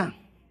 ayaw nila.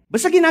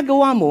 Basta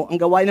ginagawa mo,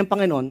 ang gawain ng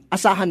Panginoon,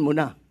 asahan mo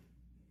na.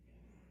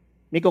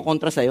 May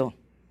kukontra sa'yo.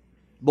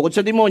 Bukod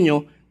sa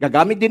demonyo,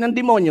 gagamit din ng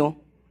demonyo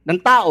ng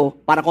tao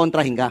para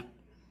kontrahin ka.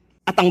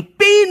 At ang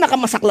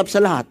pinakamasaklap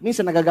sa lahat,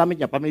 minsan nagagamit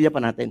niya, pamilya pa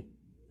natin.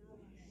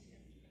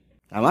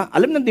 Tama?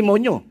 Alam ng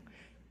demonyo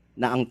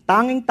na ang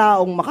tanging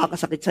taong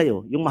makakasakit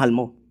sa'yo, yung mahal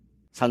mo.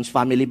 Sounds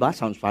family ba?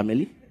 Sounds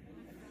family?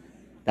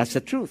 That's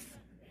the truth.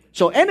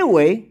 So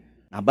anyway,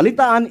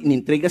 nabalitaan,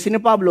 inintriga si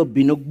Pablo,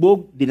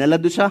 binugbog,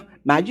 dinala doon sa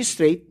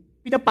magistrate,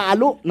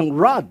 pinapalo ng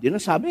rod. Yun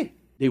ang sabi.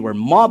 They were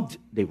mobbed,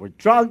 they were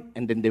drugged,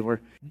 and then they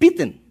were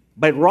beaten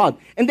by rod.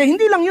 And then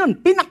hindi lang yun,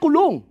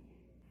 pinakulong.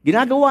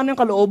 Ginagawa ng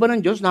kalooban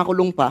ng Diyos,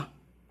 nakulong pa.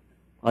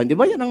 O, hindi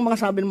ba yan ang mga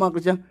sabi ng mga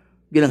Kristiyan?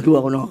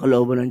 Ginagawa ko ng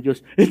kalooban ng Diyos,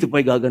 ito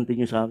pa'y gaganti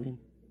niyo sa akin.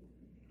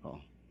 O,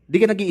 di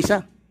ka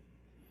nag-iisa.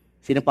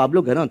 Si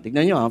Pablo, ganon.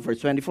 Tignan nyo, verse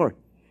 24.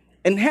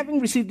 And having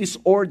received this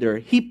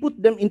order, he put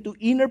them into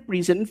inner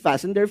prison and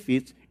fastened their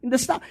feet in the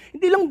stocks.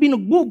 Hindi lang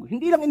binugbog,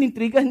 hindi lang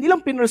inintriga, hindi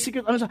lang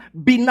pinersecute,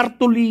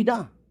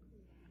 binartolina.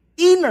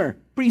 Inner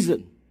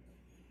prison.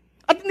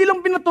 At hindi lang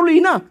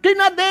binartolina,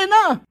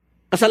 kinadena.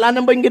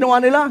 Kasalanan ba yung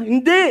ginawa nila?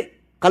 Hindi.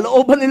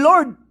 Kalooban ni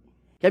Lord.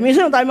 Kaya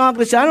minsan tayo mga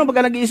Kristiyano,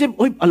 pagka nag-iisip,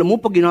 alam mo,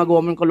 pag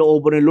ginagawa mo yung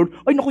kalooban ni Lord,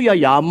 ay naku,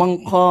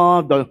 yayamang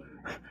ka.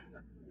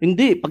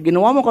 Hindi. Pag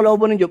ginawa mo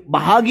kalooban ng Diyos,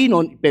 bahagi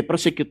nun,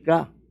 ipe-prosecute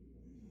ka.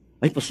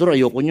 Ay, pastor,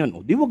 ayoko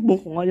niyan. Di wag mo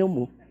kung ayaw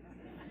mo.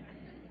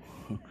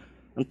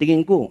 Ang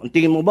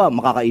tingin mo ba,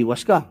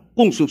 makakaiwas ka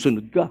kung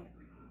susunod ka.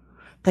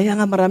 Kaya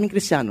nga maraming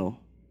Kristiyano,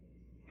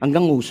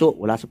 hanggang nguso,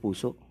 wala sa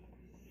puso.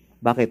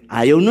 Bakit?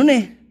 Ayaw nun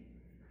eh.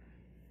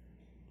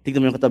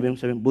 Tignan mo yung katabi mo,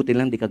 sabi, buti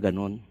lang di ka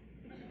ganon.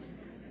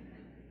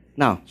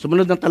 Now,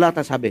 sumunod ng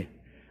talata, sabi,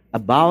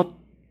 about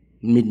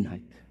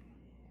midnight.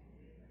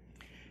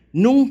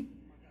 Nung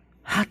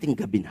hating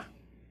gabi na.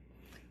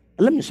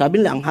 Alam niyo, sabi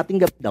nila, ang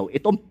hating gabi daw,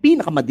 ito ang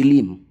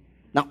pinakamadilim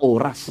na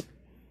oras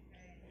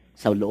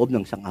sa loob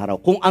ng isang araw.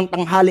 Kung ang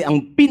tanghali ang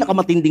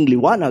pinakamatinding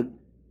liwanag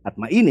at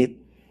mainit,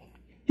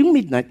 yung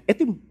midnight,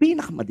 ito yung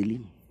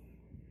pinakamadilim.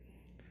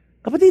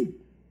 Kapatid,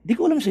 di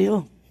ko alam sa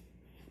iyo.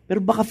 Pero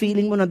baka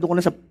feeling mo nandun ka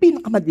na sa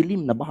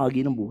pinakamadilim na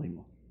bahagi ng buhay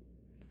mo.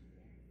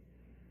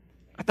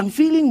 At ang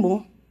feeling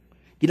mo,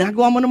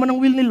 ginagawa mo naman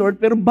ang will ni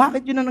Lord, pero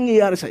bakit yun ang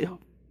nangyayari sa iyo?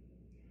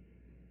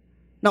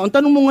 Now, ang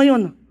tanong mo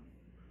ngayon,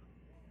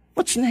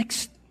 what's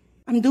next?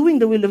 I'm doing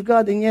the will of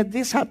God and yet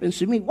this happens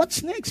to me.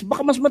 What's next?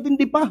 Baka mas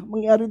matindi pa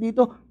mangyari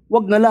dito.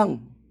 Wag na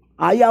lang.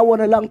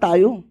 Ayawan na lang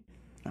tayo.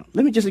 Now,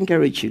 let me just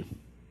encourage you.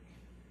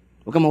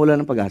 Huwag kang mawala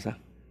ng pag-asa.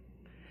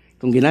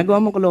 Kung ginagawa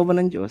mo kalooban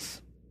ng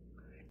Diyos,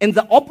 and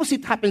the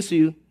opposite happens to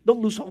you, don't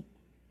lose hope.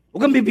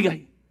 Huwag kang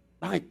bibigay.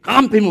 Bakit?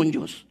 Kakampi mo ang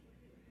Diyos.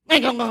 Ay,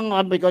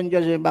 kakampi ko ang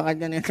Diyos. Bakit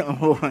yan ito ang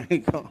buhay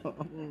ko?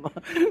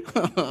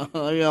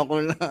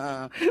 Ayoko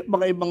na.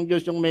 Baka ibang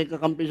Diyos yung may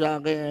kakampi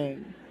sa akin.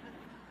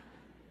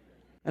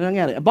 Ano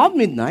nangyari? About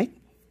midnight,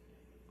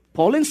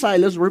 Paul and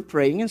Silas were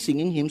praying and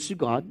singing hymns to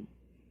God,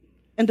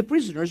 and the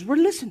prisoners were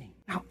listening.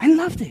 Now, I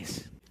love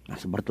this.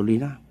 Nasa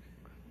Bartolina.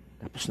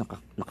 Tapos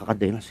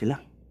nakakadena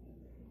sila.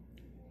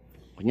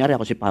 Kunyari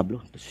ako si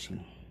Pablo.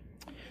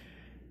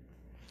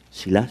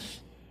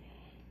 Silas,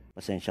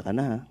 pasensya ka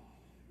na ha.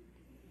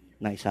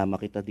 Naisama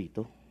kita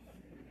dito.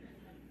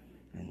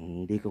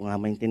 Hindi ko nga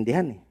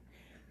maintindihan eh.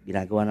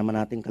 Ginagawa naman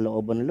natin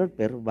kalooban ng Lord,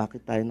 pero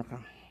bakit tayo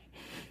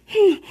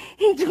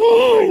hindi ko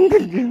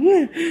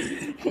maintindihan.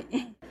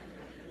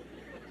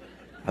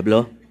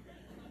 Pablo,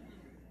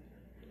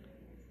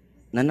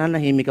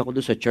 nananahimik ako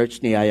doon sa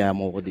church, niyaya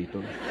mo ko dito.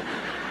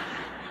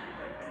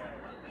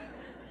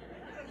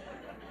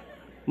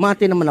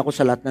 Mati naman ako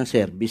sa lahat ng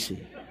service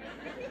eh.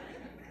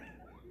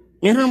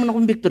 Meron naman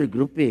akong victory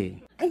group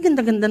eh. Ang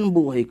ganda-ganda ng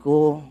buhay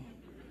ko.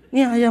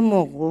 Niyaya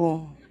mo ko.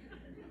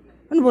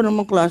 Ano ba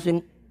namang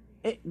klaseng,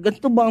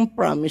 ganito ba ang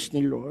promise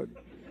ni Lord?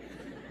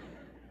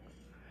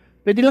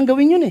 Pwede lang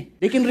gawin yun eh.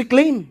 They can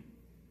reclaim.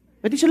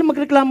 Pwede sila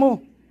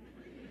magreklamo.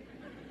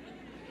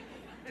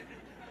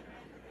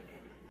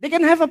 They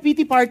can have a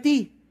pity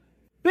party.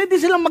 Pwede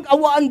silang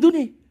mag-awaan dun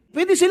eh.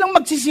 Pwede silang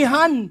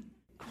magsisihan.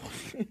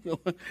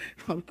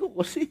 Sabi ko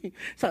kasi,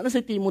 sana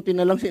si Timothy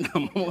na lang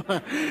sinama mo.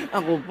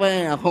 Ako pa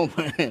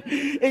eh.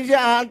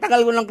 Siya, ang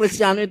tagal ko ng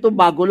Kristiyano ito,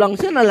 bago lang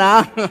siya na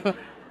lang.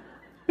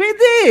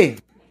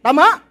 Pwede.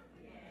 Tama?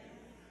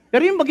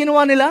 Pero yung ba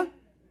ginawa nila?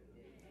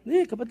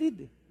 Hindi,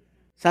 kapatid.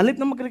 Sa halip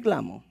na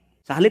magreklamo,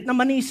 sa halip na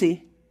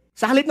manisi,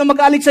 sa halip na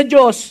magalit sa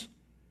Diyos,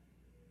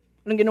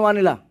 anong ginawa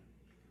nila?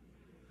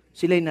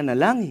 Sila'y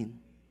nanalangin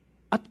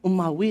at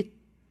umawit.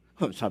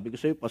 Sabi ko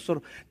sa iyo, Pastor,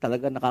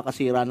 talaga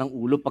nakakasira ng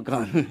ulo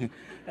pagka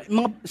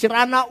mga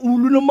sira na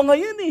ulo ng mga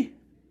yan eh.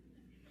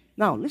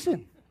 Now,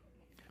 listen.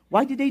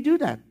 Why did they do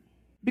that?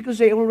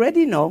 Because they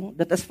already know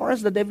that as far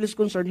as the devil is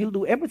concerned, he'll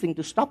do everything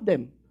to stop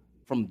them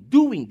from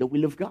doing the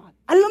will of God.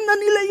 Alam na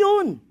nila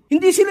yun.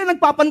 Hindi sila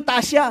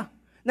nagpapantasya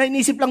na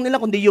inisip lang nila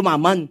kundi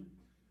yumaman.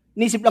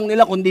 Inisip lang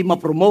nila kundi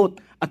ma-promote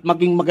at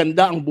maging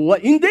maganda ang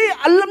buhay. Hindi,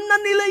 alam na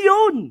nila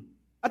yun.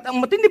 At ang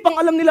matindi pang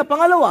alam nila,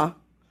 pangalawa,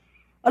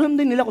 alam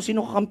din nila kung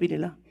sino kakampi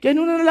nila. Kaya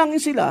nung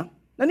nanalangin sila,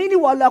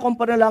 naniniwala akong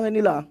panalangin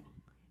nila,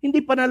 hindi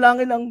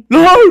panalangin ng,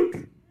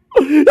 Lord,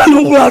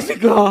 anong klase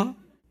ka?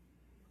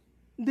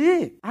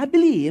 Hindi. I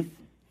believe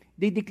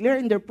they declare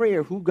in their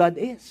prayer who God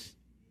is.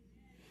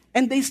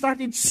 And they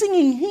started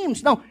singing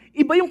hymns. Now,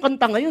 iba yung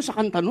kanta ngayon sa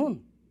kanta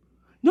nun.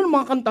 Noon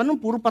mga kanta nun,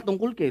 puro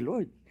patungkol kay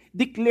Lord.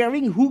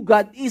 Declaring who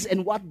God is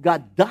and what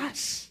God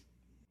does.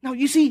 Now,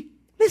 you see,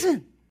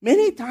 listen,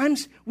 many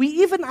times, we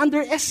even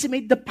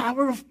underestimate the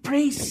power of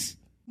praise.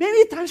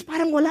 Many times,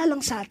 parang wala lang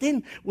sa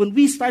atin. When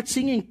we start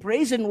singing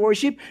praise and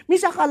worship,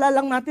 minsan akala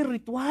lang natin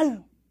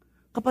ritual.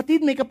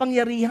 Kapatid, may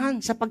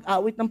kapangyarihan sa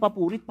pag-awit ng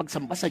papurit,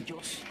 pagsamba sa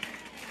Diyos.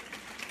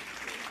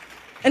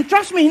 And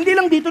trust me, hindi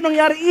lang dito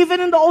nangyari. Even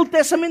in the Old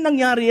Testament,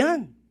 nangyari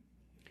yan.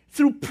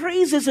 Through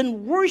praises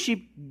and worship,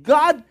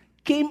 God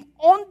came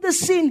on the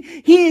scene.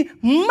 He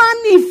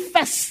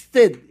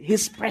manifested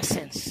His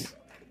presence.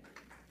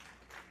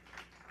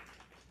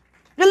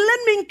 Then let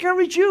me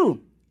encourage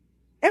you.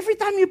 Every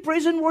time you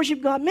praise and worship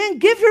God, man,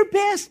 give your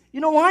best. You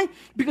know why?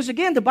 Because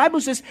again, the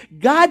Bible says,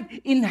 God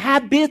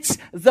inhabits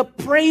the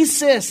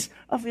praises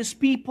of His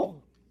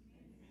people.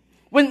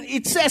 When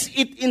it says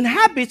it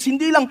inhabits,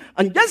 hindi lang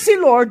andyan si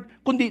Lord,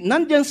 kundi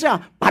nandyan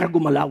siya para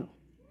gumalaw,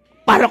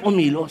 para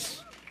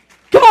kumilos.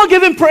 Come on,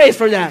 give Him praise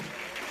for that.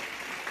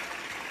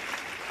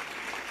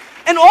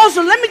 And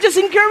also, let me just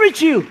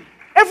encourage you.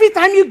 Every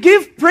time you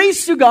give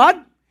praise to God,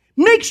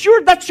 make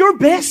sure that's your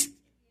best.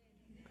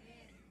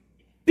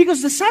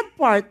 Because the sad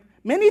part,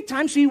 many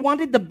times we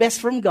wanted the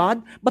best from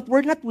God, but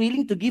we're not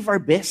willing to give our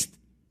best.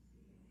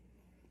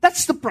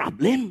 That's the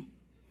problem.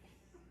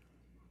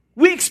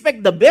 We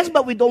expect the best,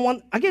 but we don't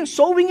want, again,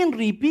 sowing and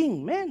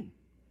reaping. Man,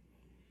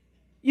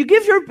 you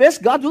give your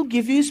best, God will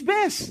give you His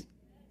best.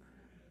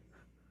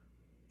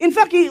 In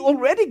fact, He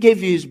already gave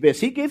you His best.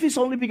 He gave His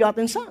only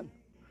begotten Son.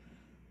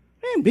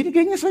 Man,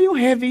 binigay niya sa'yo,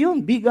 heavy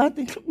yun.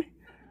 Begotten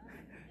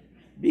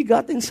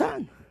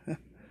Son.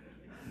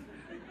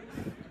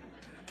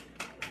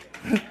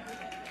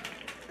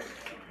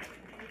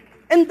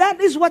 And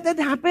that is what had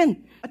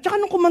happened. At saka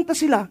nung kumanta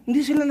sila, hindi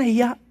sila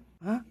nahiya.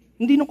 Ha?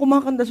 Hindi nung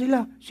kumakanta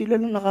sila, sila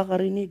lang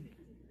nakakarinig.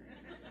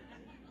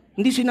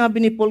 Hindi sinabi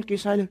ni Paul kay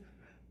Silas,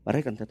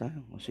 pare, kanta tayo.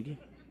 O sige.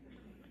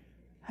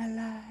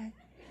 Alive.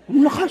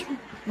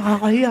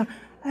 Nakakahiya.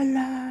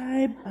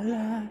 Alive,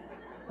 alive,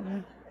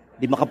 alive.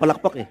 Di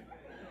makapalakpak eh.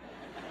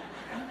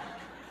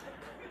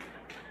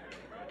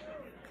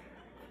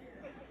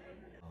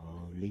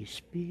 Holy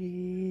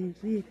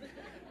Spirit.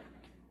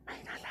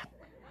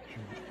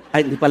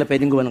 Ay, hindi pala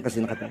pwedeng gawa ng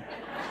kasi nakatang.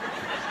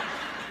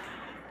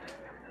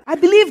 I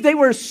believe they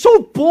were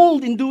so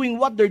bold in doing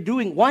what they're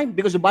doing. Why?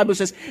 Because the Bible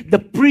says the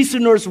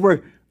prisoners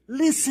were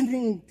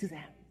listening to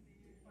them.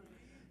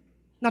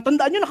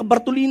 Natandaan nyo,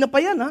 naka-Bartolina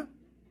pa yan, ha?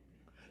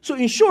 So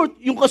in short,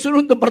 yung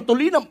kasunod na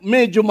Bartolina,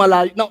 medyo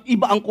malayo. Na,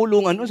 iba ang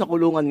kulungan nun sa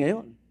kulungan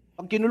ngayon.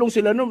 Pag kinulong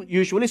sila nun,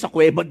 usually sa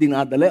kuweba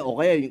dinadala. O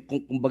kaya,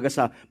 kumbaga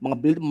sa mga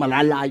building,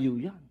 malalayo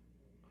yan.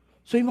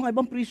 So yung mga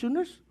ibang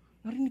prisoners,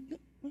 narinig na,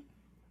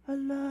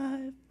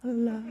 alive,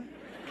 alive.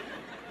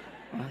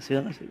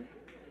 Sila.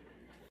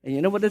 And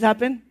you know what had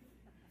happened?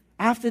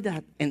 After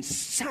that, and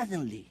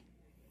suddenly,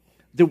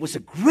 there was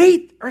a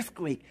great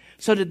earthquake,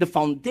 so that the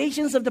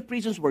foundations of the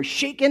prisons were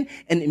shaken,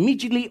 and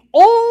immediately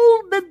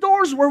all the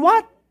doors were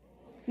what?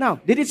 Now,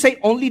 did it say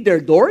only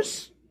their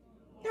doors?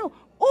 No,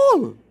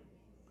 all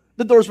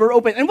the doors were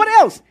open. And what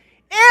else?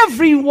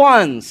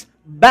 Everyone's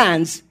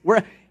bands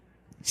were,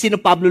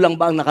 sino Pablo lang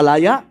ba ang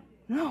nakalaya?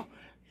 No,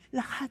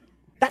 lahat.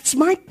 That's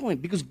my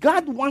point, because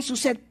God wants to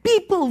set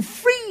people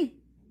free.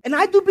 And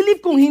I do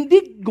believe kung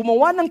hindi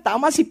gumawa ng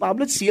tama si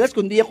Pablo at Silas,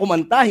 kung hindi niya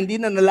kumanta, hindi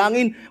na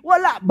nalangin,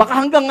 wala. Baka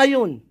hanggang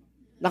ngayon,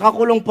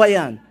 nakakulong pa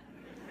yan.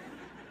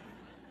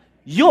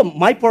 Yun,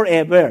 my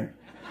forever.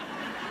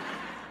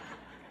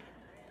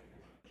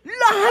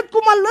 Lahat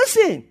kumalas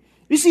eh.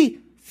 You see,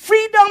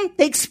 freedom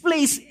takes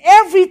place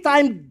every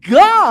time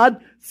God,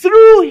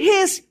 through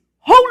His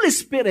Holy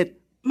Spirit,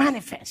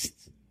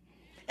 manifests.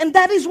 And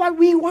that is what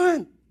we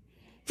want.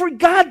 For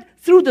God,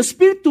 through the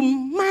Spirit, to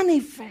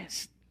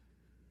manifest.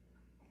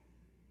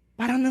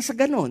 Para na sa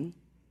ganon,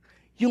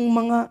 yung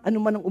mga ano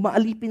man ang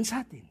umaalipin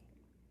sa atin,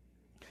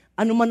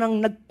 ano man ang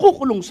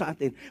nagkukulong sa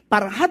atin,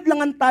 para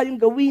hadlangan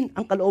tayong gawin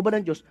ang kalooban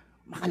ng Diyos,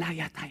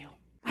 makalaya tayo.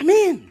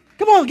 Amen!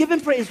 Come on, give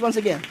Him praise once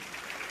again.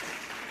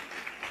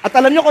 At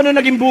alam niyo kung ano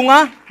naging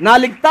bunga?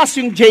 Naligtas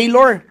yung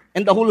jailer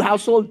and the whole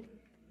household.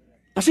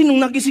 Kasi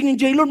nung nagising yung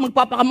jailor,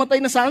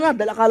 magpapakamatay na sana.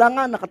 Dahil akala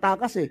nga,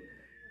 nakatakas eh.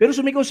 Pero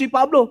sumigaw si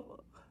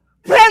Pablo,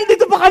 "Pre,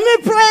 andito pa kami,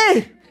 pre!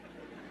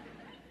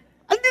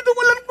 Andito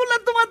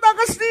walang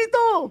tumatakas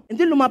dito!" And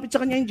then lumapit sa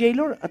kanya yung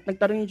jailor at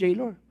nagtanong yung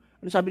jailor.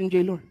 Ano sabi ng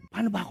jailor?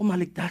 "Paano ba ako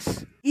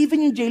maligtas?"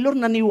 Even yung jailor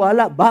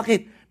naniwala.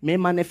 Bakit? May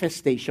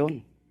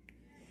manifestation.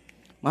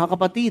 Mga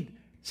kapatid,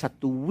 sa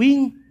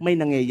tuwing may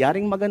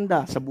nangyayaring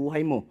maganda sa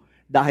buhay mo,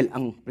 dahil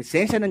ang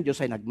presensya ng Diyos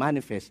ay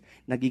nagmanifest,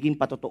 nagiging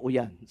patotoo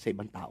yan sa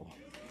ibang tao.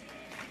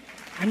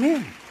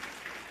 Amen.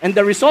 And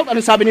the result, ano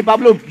sabi ni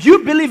Pablo?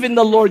 You believe in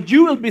the Lord,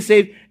 you will be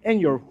saved,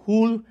 and your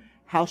whole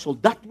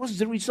household. That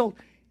was the result.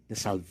 The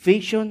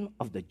salvation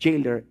of the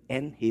jailer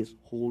and his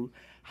whole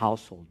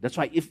household. That's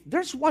why if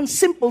there's one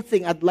simple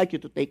thing I'd like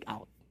you to take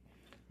out,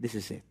 this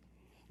is it.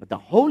 But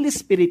the Holy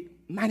Spirit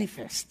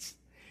manifests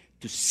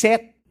to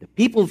set the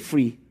people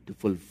free to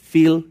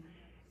fulfill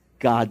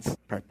God's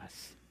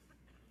purpose.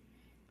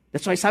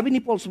 That's why sabi ni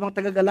Paul sa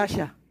mga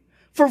taga-Galatia,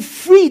 for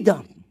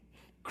freedom,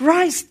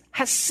 Christ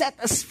has set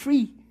us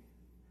free.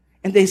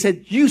 And they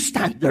said, you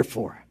stand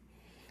therefore,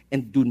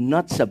 and do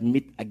not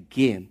submit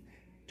again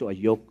to a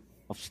yoke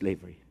of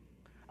slavery.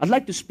 I'd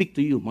like to speak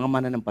to you, mga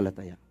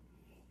mananampalataya.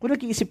 Kung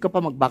nag-iisip ka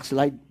pa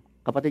mag-backslide,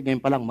 kapatid,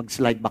 ngayon pa lang,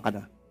 mag-slide ba ka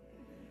na?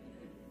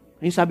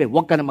 Yung sabi,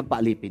 huwag ka na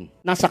magpaalipin.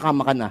 Nasa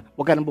kama ka na,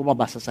 huwag ka na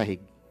bumaba sa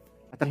sahig.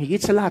 At ang higit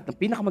sa lahat, ang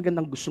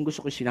pinakamagandang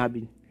gustong-gusto ko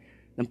sinabi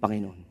ng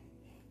Panginoon.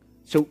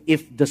 So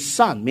if the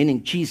Son,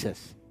 meaning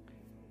Jesus,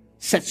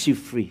 sets you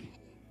free,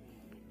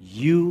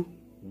 you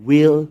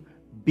will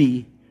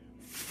be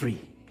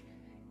free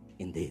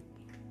indeed.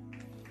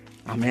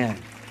 Amen.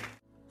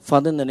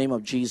 Father, in the name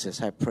of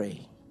Jesus, I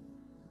pray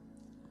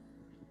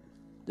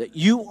that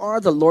you are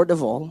the Lord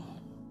of all,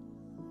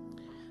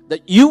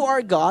 that you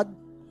are God,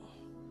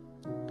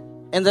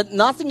 and that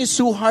nothing is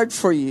too hard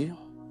for you,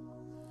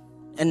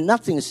 and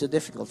nothing is too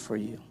difficult for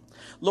you.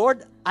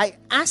 Lord, I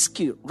ask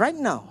you right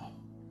now,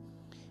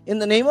 in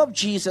the name of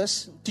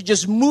Jesus, to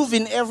just move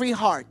in every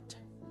heart.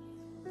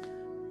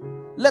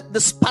 Let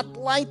the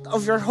spotlight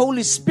of your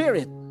Holy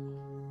Spirit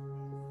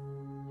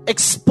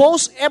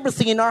expose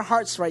everything in our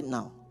hearts right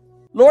now.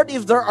 Lord,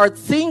 if there are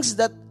things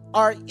that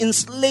are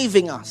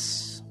enslaving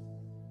us,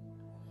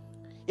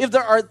 if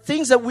there are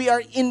things that we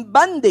are in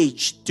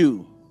bondage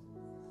to,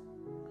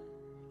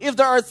 if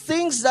there are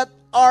things that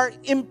are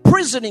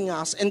imprisoning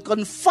us and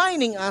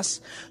confining us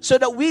so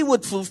that we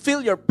would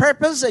fulfill your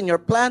purpose and your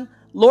plan,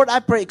 Lord, I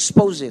pray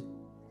expose it.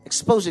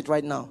 Expose it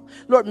right now.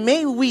 Lord,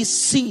 may we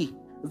see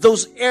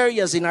those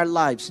areas in our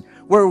lives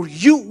where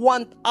you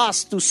want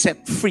us to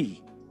set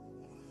free.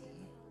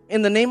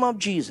 In the name of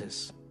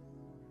Jesus.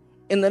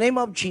 In the name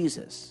of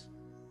Jesus.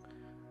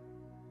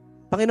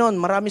 Panginoon,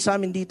 marami sa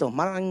amin dito.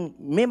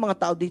 May mga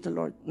tao dito,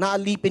 Lord,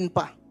 naalipin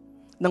pa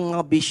ng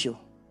mga bisyo.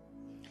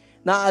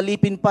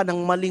 Naalipin pa ng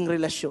maling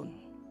relasyon.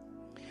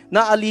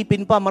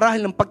 Naalipin pa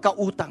marahil ng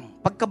pagkautang,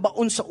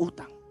 pagkabaon sa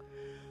utang.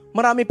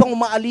 Marami pang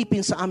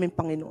umaalipin sa amin,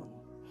 Panginoon.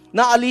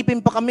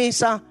 Naalipin pa kami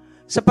sa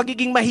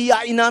pagiging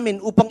mahiyain namin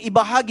upang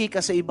ibahagi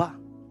ka sa iba.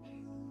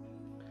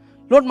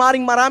 Lord,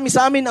 maring marami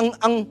sa amin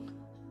ang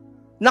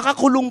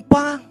nakakulong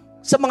pa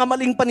sa mga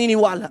maling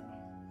paniniwala.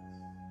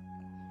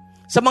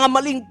 Sa mga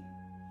maling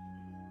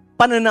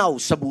pananaw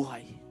sa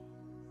buhay.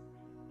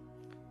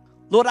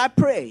 Lord, I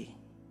pray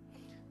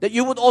that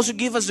you would also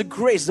give us the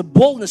grace, the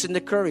boldness, and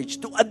the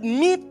courage to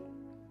admit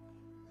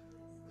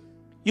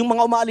yung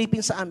mga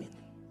umaalipin sa amin.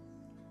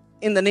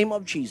 In the name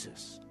of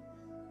Jesus.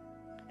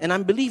 And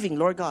I'm believing,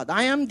 Lord God,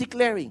 I am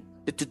declaring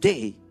that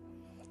today,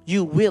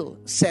 you will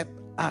set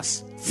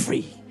us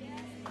free.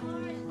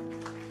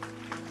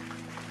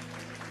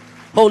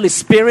 Holy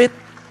Spirit,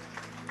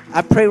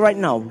 I pray right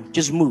now,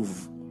 just move.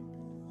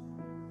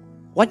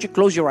 Why don't you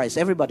close your eyes?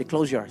 Everybody,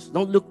 close your eyes.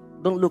 Don't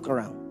look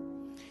around.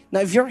 Now,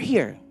 if you're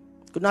here,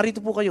 kung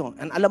narito po kayo,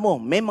 and alam mo,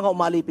 may mga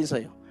umalipin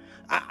sa'yo.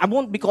 I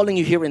won't be calling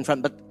you here in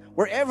front, but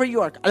wherever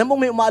you are, alam mo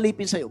may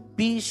umalipin sa'yo.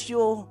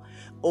 Bisyo,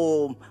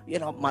 o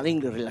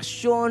maling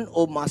relasyon,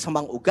 o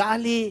masamang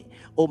ugali,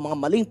 o mga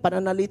maling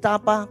pananalita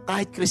pa,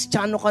 kahit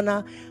Kristiyano ka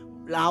na,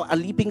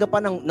 alipin ka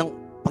pa ng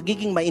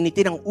pagiging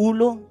mainitin ng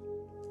ulo,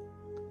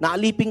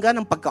 naalipin ka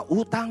ng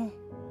pagkautang.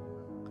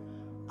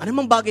 Ano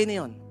mang bagay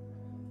na yun?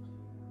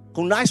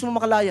 Kung nais mo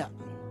makalaya,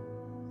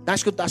 nais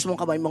ko taas mong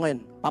kamay mo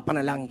ngayon,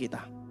 papanalangin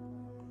kita.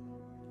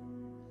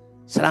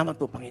 Salamat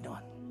po,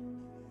 Panginoon.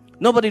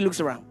 Nobody looks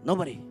around.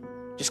 Nobody.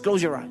 Just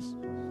close your eyes.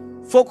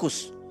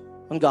 Focus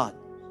on God.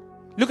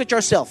 Look at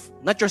yourself,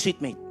 not your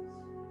seatmate.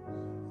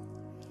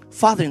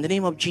 Father, in the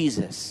name of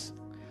Jesus,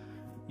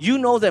 you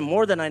know them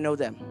more than I know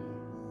them.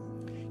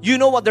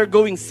 You know what they're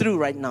going through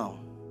right now.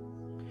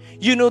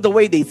 You know the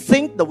way they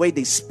think, the way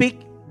they speak,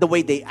 the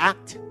way they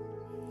act.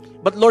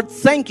 But Lord,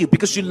 thank you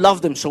because you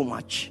love them so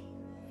much.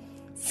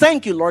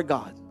 Thank you, Lord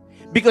God,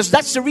 because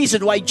that's the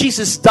reason why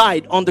Jesus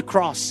died on the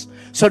cross,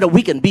 so that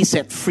we can be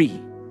set free.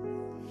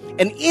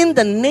 And in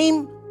the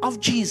name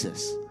of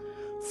Jesus,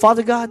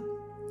 Father God,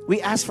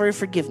 we ask for your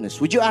forgiveness.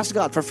 Would you ask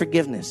God for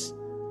forgiveness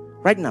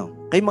Right now,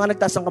 kayo mga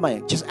nagtaas ng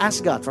kamay, just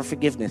ask God for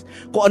forgiveness.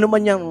 Kung ano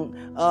man yung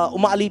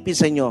umaalipin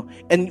sa inyo,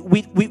 and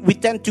we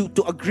tend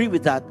to agree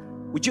with that,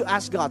 would you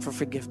ask God for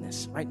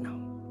forgiveness right now?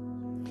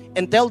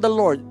 And tell the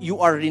Lord,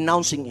 you are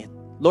renouncing it.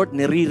 Lord,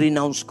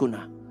 nire-renounce ko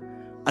na.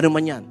 Ano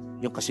man yan?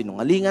 Yung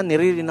kasinungalingan,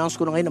 nire-renounce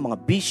ko na ngayon ang mga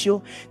bisyo,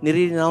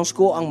 nire-renounce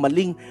ko ang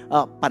maling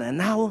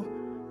pananaw,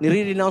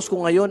 nire-renounce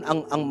ko ngayon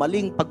ang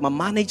maling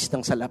pagmamanage ng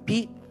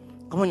salapi.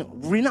 Come on,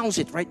 renounce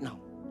it right now.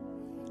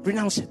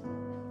 Renounce it.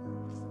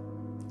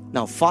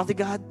 Now, Father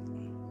God,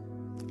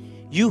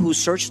 you who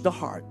search the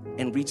heart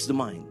and reads the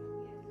mind,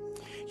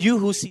 you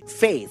who see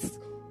faith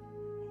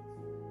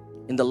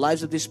in the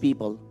lives of these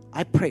people,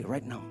 I pray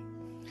right now,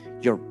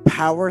 your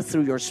power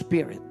through your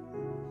Spirit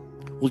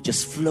will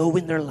just flow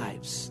in their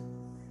lives,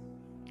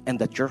 and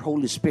that your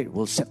Holy Spirit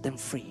will set them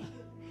free.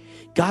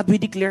 God, we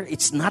declare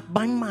it's not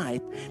by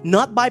might,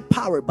 not by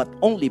power, but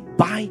only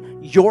by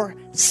your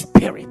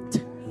Spirit.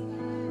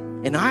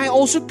 And I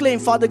also claim,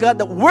 Father God,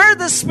 that where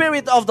the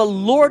Spirit of the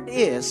Lord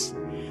is,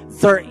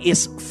 there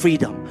is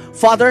freedom.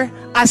 Father,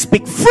 I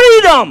speak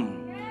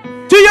freedom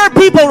to your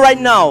people right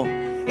now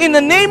in the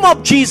name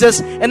of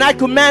Jesus, and I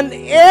command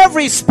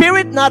every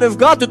spirit not of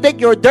God to take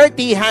your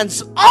dirty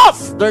hands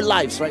off their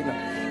lives right now.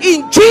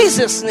 In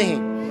Jesus'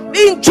 name.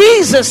 In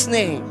Jesus'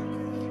 name.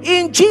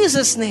 In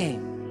Jesus'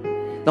 name.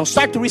 Now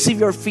start to receive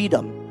your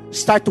freedom.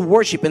 Start to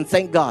worship and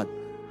thank God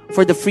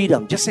for the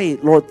freedom. Just say,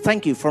 Lord,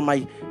 thank you for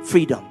my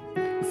freedom.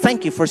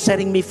 Thank you for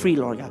setting me free,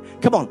 Lord God.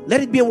 Come on,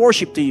 let it be a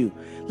worship to you.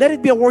 Let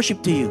it be a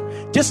worship to you.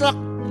 Just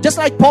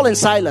like Paul and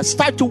Silas,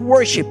 start to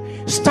worship,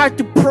 start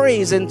to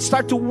praise, and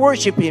start to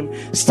worship Him.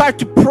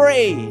 Start to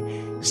pray.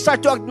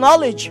 Start to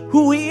acknowledge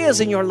who He is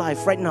in your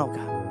life right now,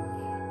 God.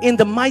 In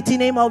the mighty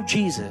name of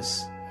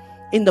Jesus.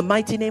 In the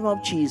mighty name of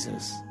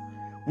Jesus,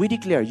 we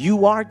declare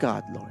you are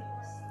God, Lord.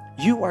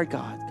 You are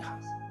God,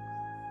 God.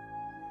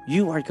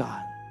 You are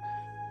God.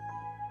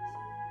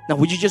 Now,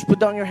 would you just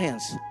put down your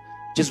hands?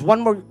 Just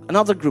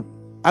another group.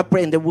 I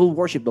pray and they will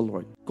worship the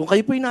Lord. Kung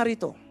kayo po'y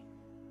narito,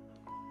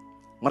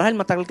 marahil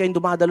matagal kayong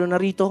dumadalo na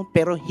rito,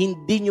 pero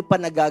hindi nyo pa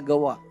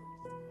nagagawa.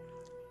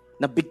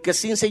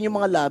 Nabigkasin sa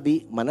inyong mga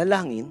labi,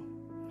 manalangin,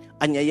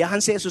 anyayahan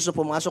si Jesus na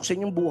pumasok sa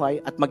inyong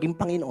buhay at maging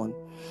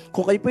Panginoon.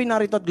 Kung kayo po'y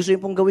narito at gusto nyo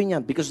pong gawin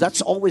yan, because that's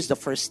always the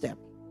first step.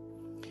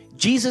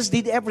 Jesus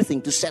did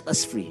everything to set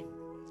us free.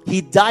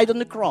 He died on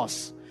the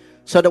cross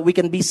so that we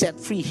can be set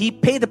free. He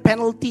paid the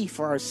penalty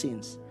for our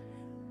sins.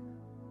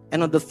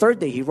 And on the third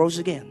day, He rose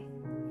again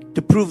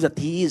to prove that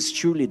He is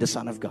truly the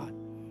Son of God.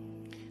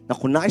 Na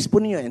kung nais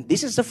po ninyo, and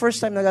this is the first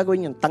time na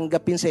gagawin yun,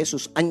 tanggapin si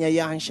Jesus,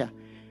 anyayahan siya,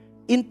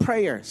 in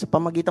prayer, sa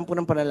pamagitan po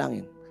ng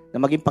panalangin, na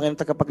maging Panginoon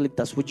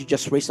tagapagligtas, would you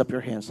just raise up your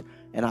hands,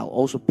 and I'll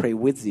also pray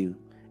with you,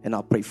 and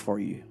I'll pray for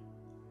you.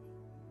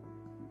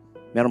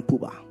 Meron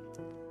po ba?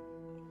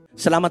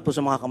 Salamat po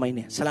sa mga kamay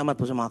niya. Salamat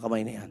po sa mga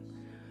kamay na yan.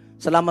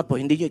 Salamat po,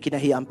 hindi nyo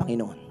ikinahiya ang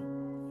Panginoon.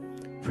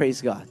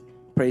 Praise God.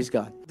 Praise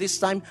God. This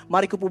time,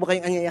 mari ko po ba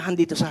kayong anyayahan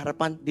dito sa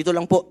harapan? Dito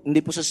lang po,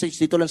 hindi po sa stage,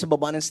 dito lang sa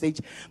baba ng stage.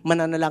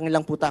 Mananalangin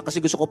lang po ta kasi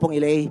gusto ko pong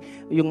ilay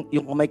yung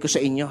kamay ko sa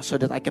inyo so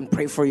that I can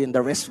pray for you and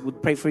the rest would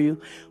pray for you.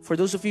 For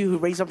those of you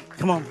who raise up,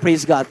 come on,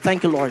 praise God.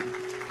 Thank you, Lord.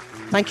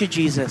 Thank you,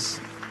 Jesus.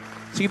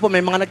 Sige po,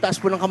 may mga nagtaas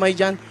po ng kamay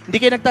dyan. Hindi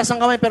kayo nagtaas ng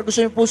kamay pero gusto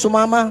niyo po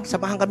sumama,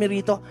 samahan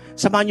kami rito.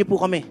 Samahan niyo po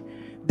kami.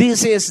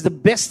 This is the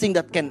best thing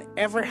that can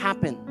ever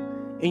happen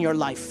in your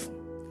life.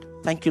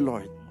 Thank you,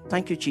 Lord.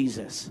 Thank you,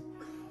 Jesus.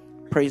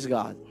 Praise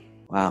God.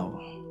 Wow.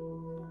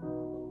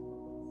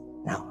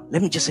 Now,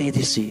 let me just say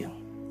this to you.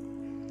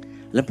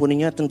 Alam po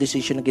ninyo, itong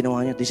decision na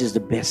ginawa niyo, this is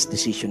the best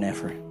decision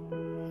ever.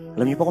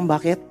 Alam niyo po kung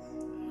bakit?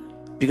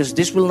 Because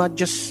this will not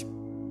just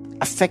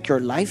affect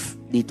your life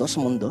dito sa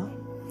mundo,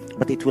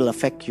 but it will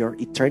affect your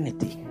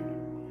eternity.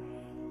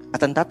 At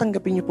ang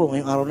tatanggapin niyo po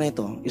ngayong araw na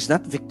ito is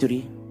not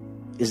victory,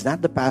 is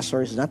not the pastor,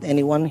 is not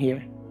anyone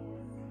here,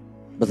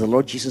 but the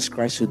Lord Jesus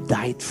Christ who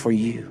died for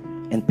you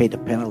and paid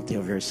the penalty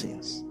of your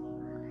sins.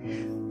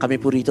 Kami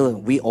po rito,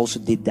 we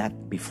also did that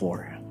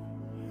before.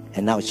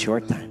 And now it's your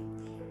time.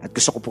 At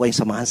gusto ko po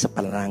kayong samahan sa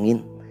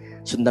panalangin.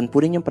 Sundan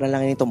po rin yung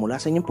panalangin ito mula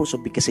sa inyong puso,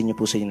 bigkasin niyo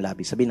po sa inyong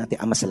labi. Sabihin natin,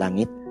 Ama sa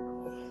langit,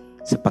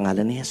 sa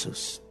pangalan ni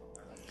Jesus,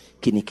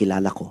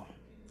 kinikilala ko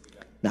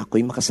na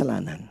ako'y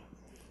makasalanan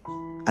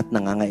at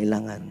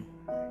nangangailangan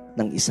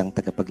ng isang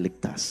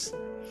tagapagligtas.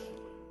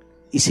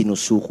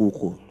 Isinusuko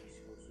ko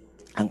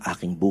ang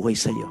aking buhay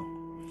sa iyo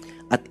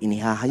at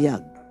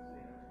inihahayag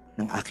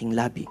ng aking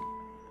labi.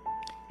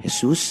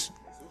 Jesus,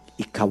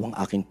 ikaw ang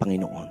aking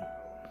Panginoon.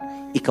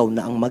 Ikaw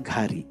na ang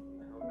maghari.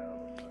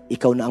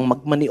 Ikaw na ang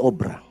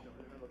magmaniobra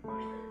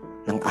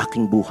ng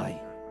aking buhay.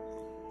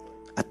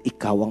 At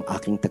ikaw ang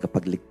aking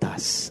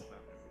tagapagligtas.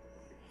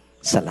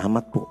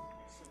 Salamat po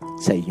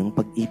sa iyong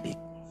pag-ibig,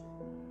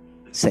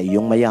 sa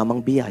iyong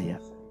mayamang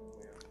biyaya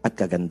at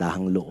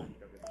kagandahang loob.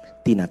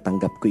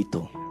 Tinatanggap ko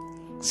ito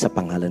sa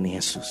pangalan ni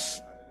Jesus.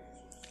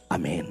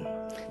 Amen.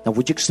 Now,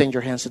 would you extend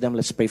your hands to them?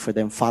 Let's pray for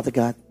them. Father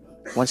God,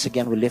 once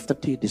again, we lift up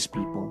to you these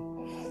people.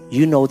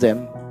 You know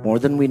them more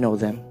than we know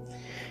them.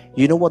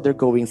 You know what they're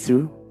going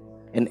through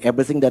and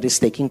everything that is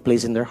taking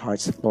place in their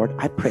hearts. Lord,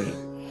 I pray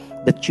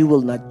that you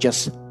will not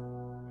just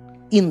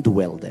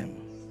indwell them,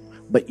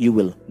 but you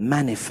will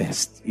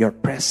manifest your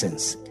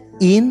presence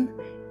in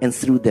and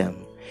through them.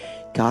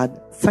 God,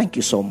 thank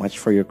you so much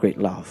for your great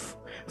love.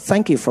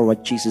 Thank you for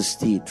what Jesus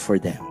did for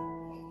them.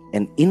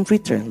 And in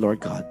return, Lord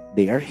God,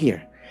 they are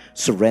here,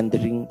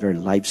 surrendering their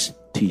lives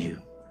to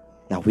you.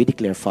 Now we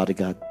declare, Father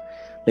God,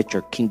 let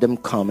your kingdom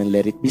come and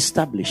let it be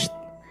established,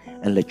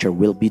 and let your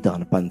will be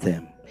done upon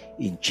them.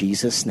 In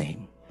Jesus'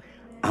 name,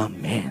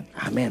 amen.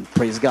 Amen.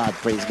 Praise God.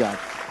 Praise God.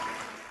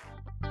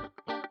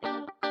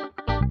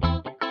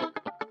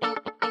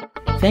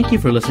 Thank you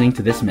for listening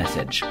to this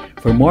message.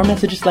 For more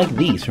messages like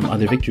these from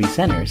other Victory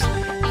Centers,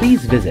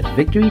 please visit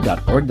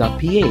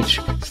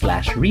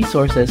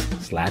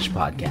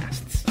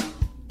victory.org.ph/resources/podcasts.